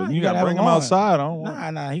responsible. Yeah, Nah, but you you got to gotta bring have him him on. outside. I don't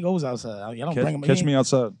want. Nah, he goes outside. I don't bring him. Catch me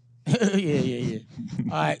outside. yeah. All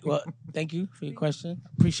right. Well, thank you for your question.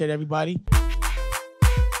 Appreciate everybody.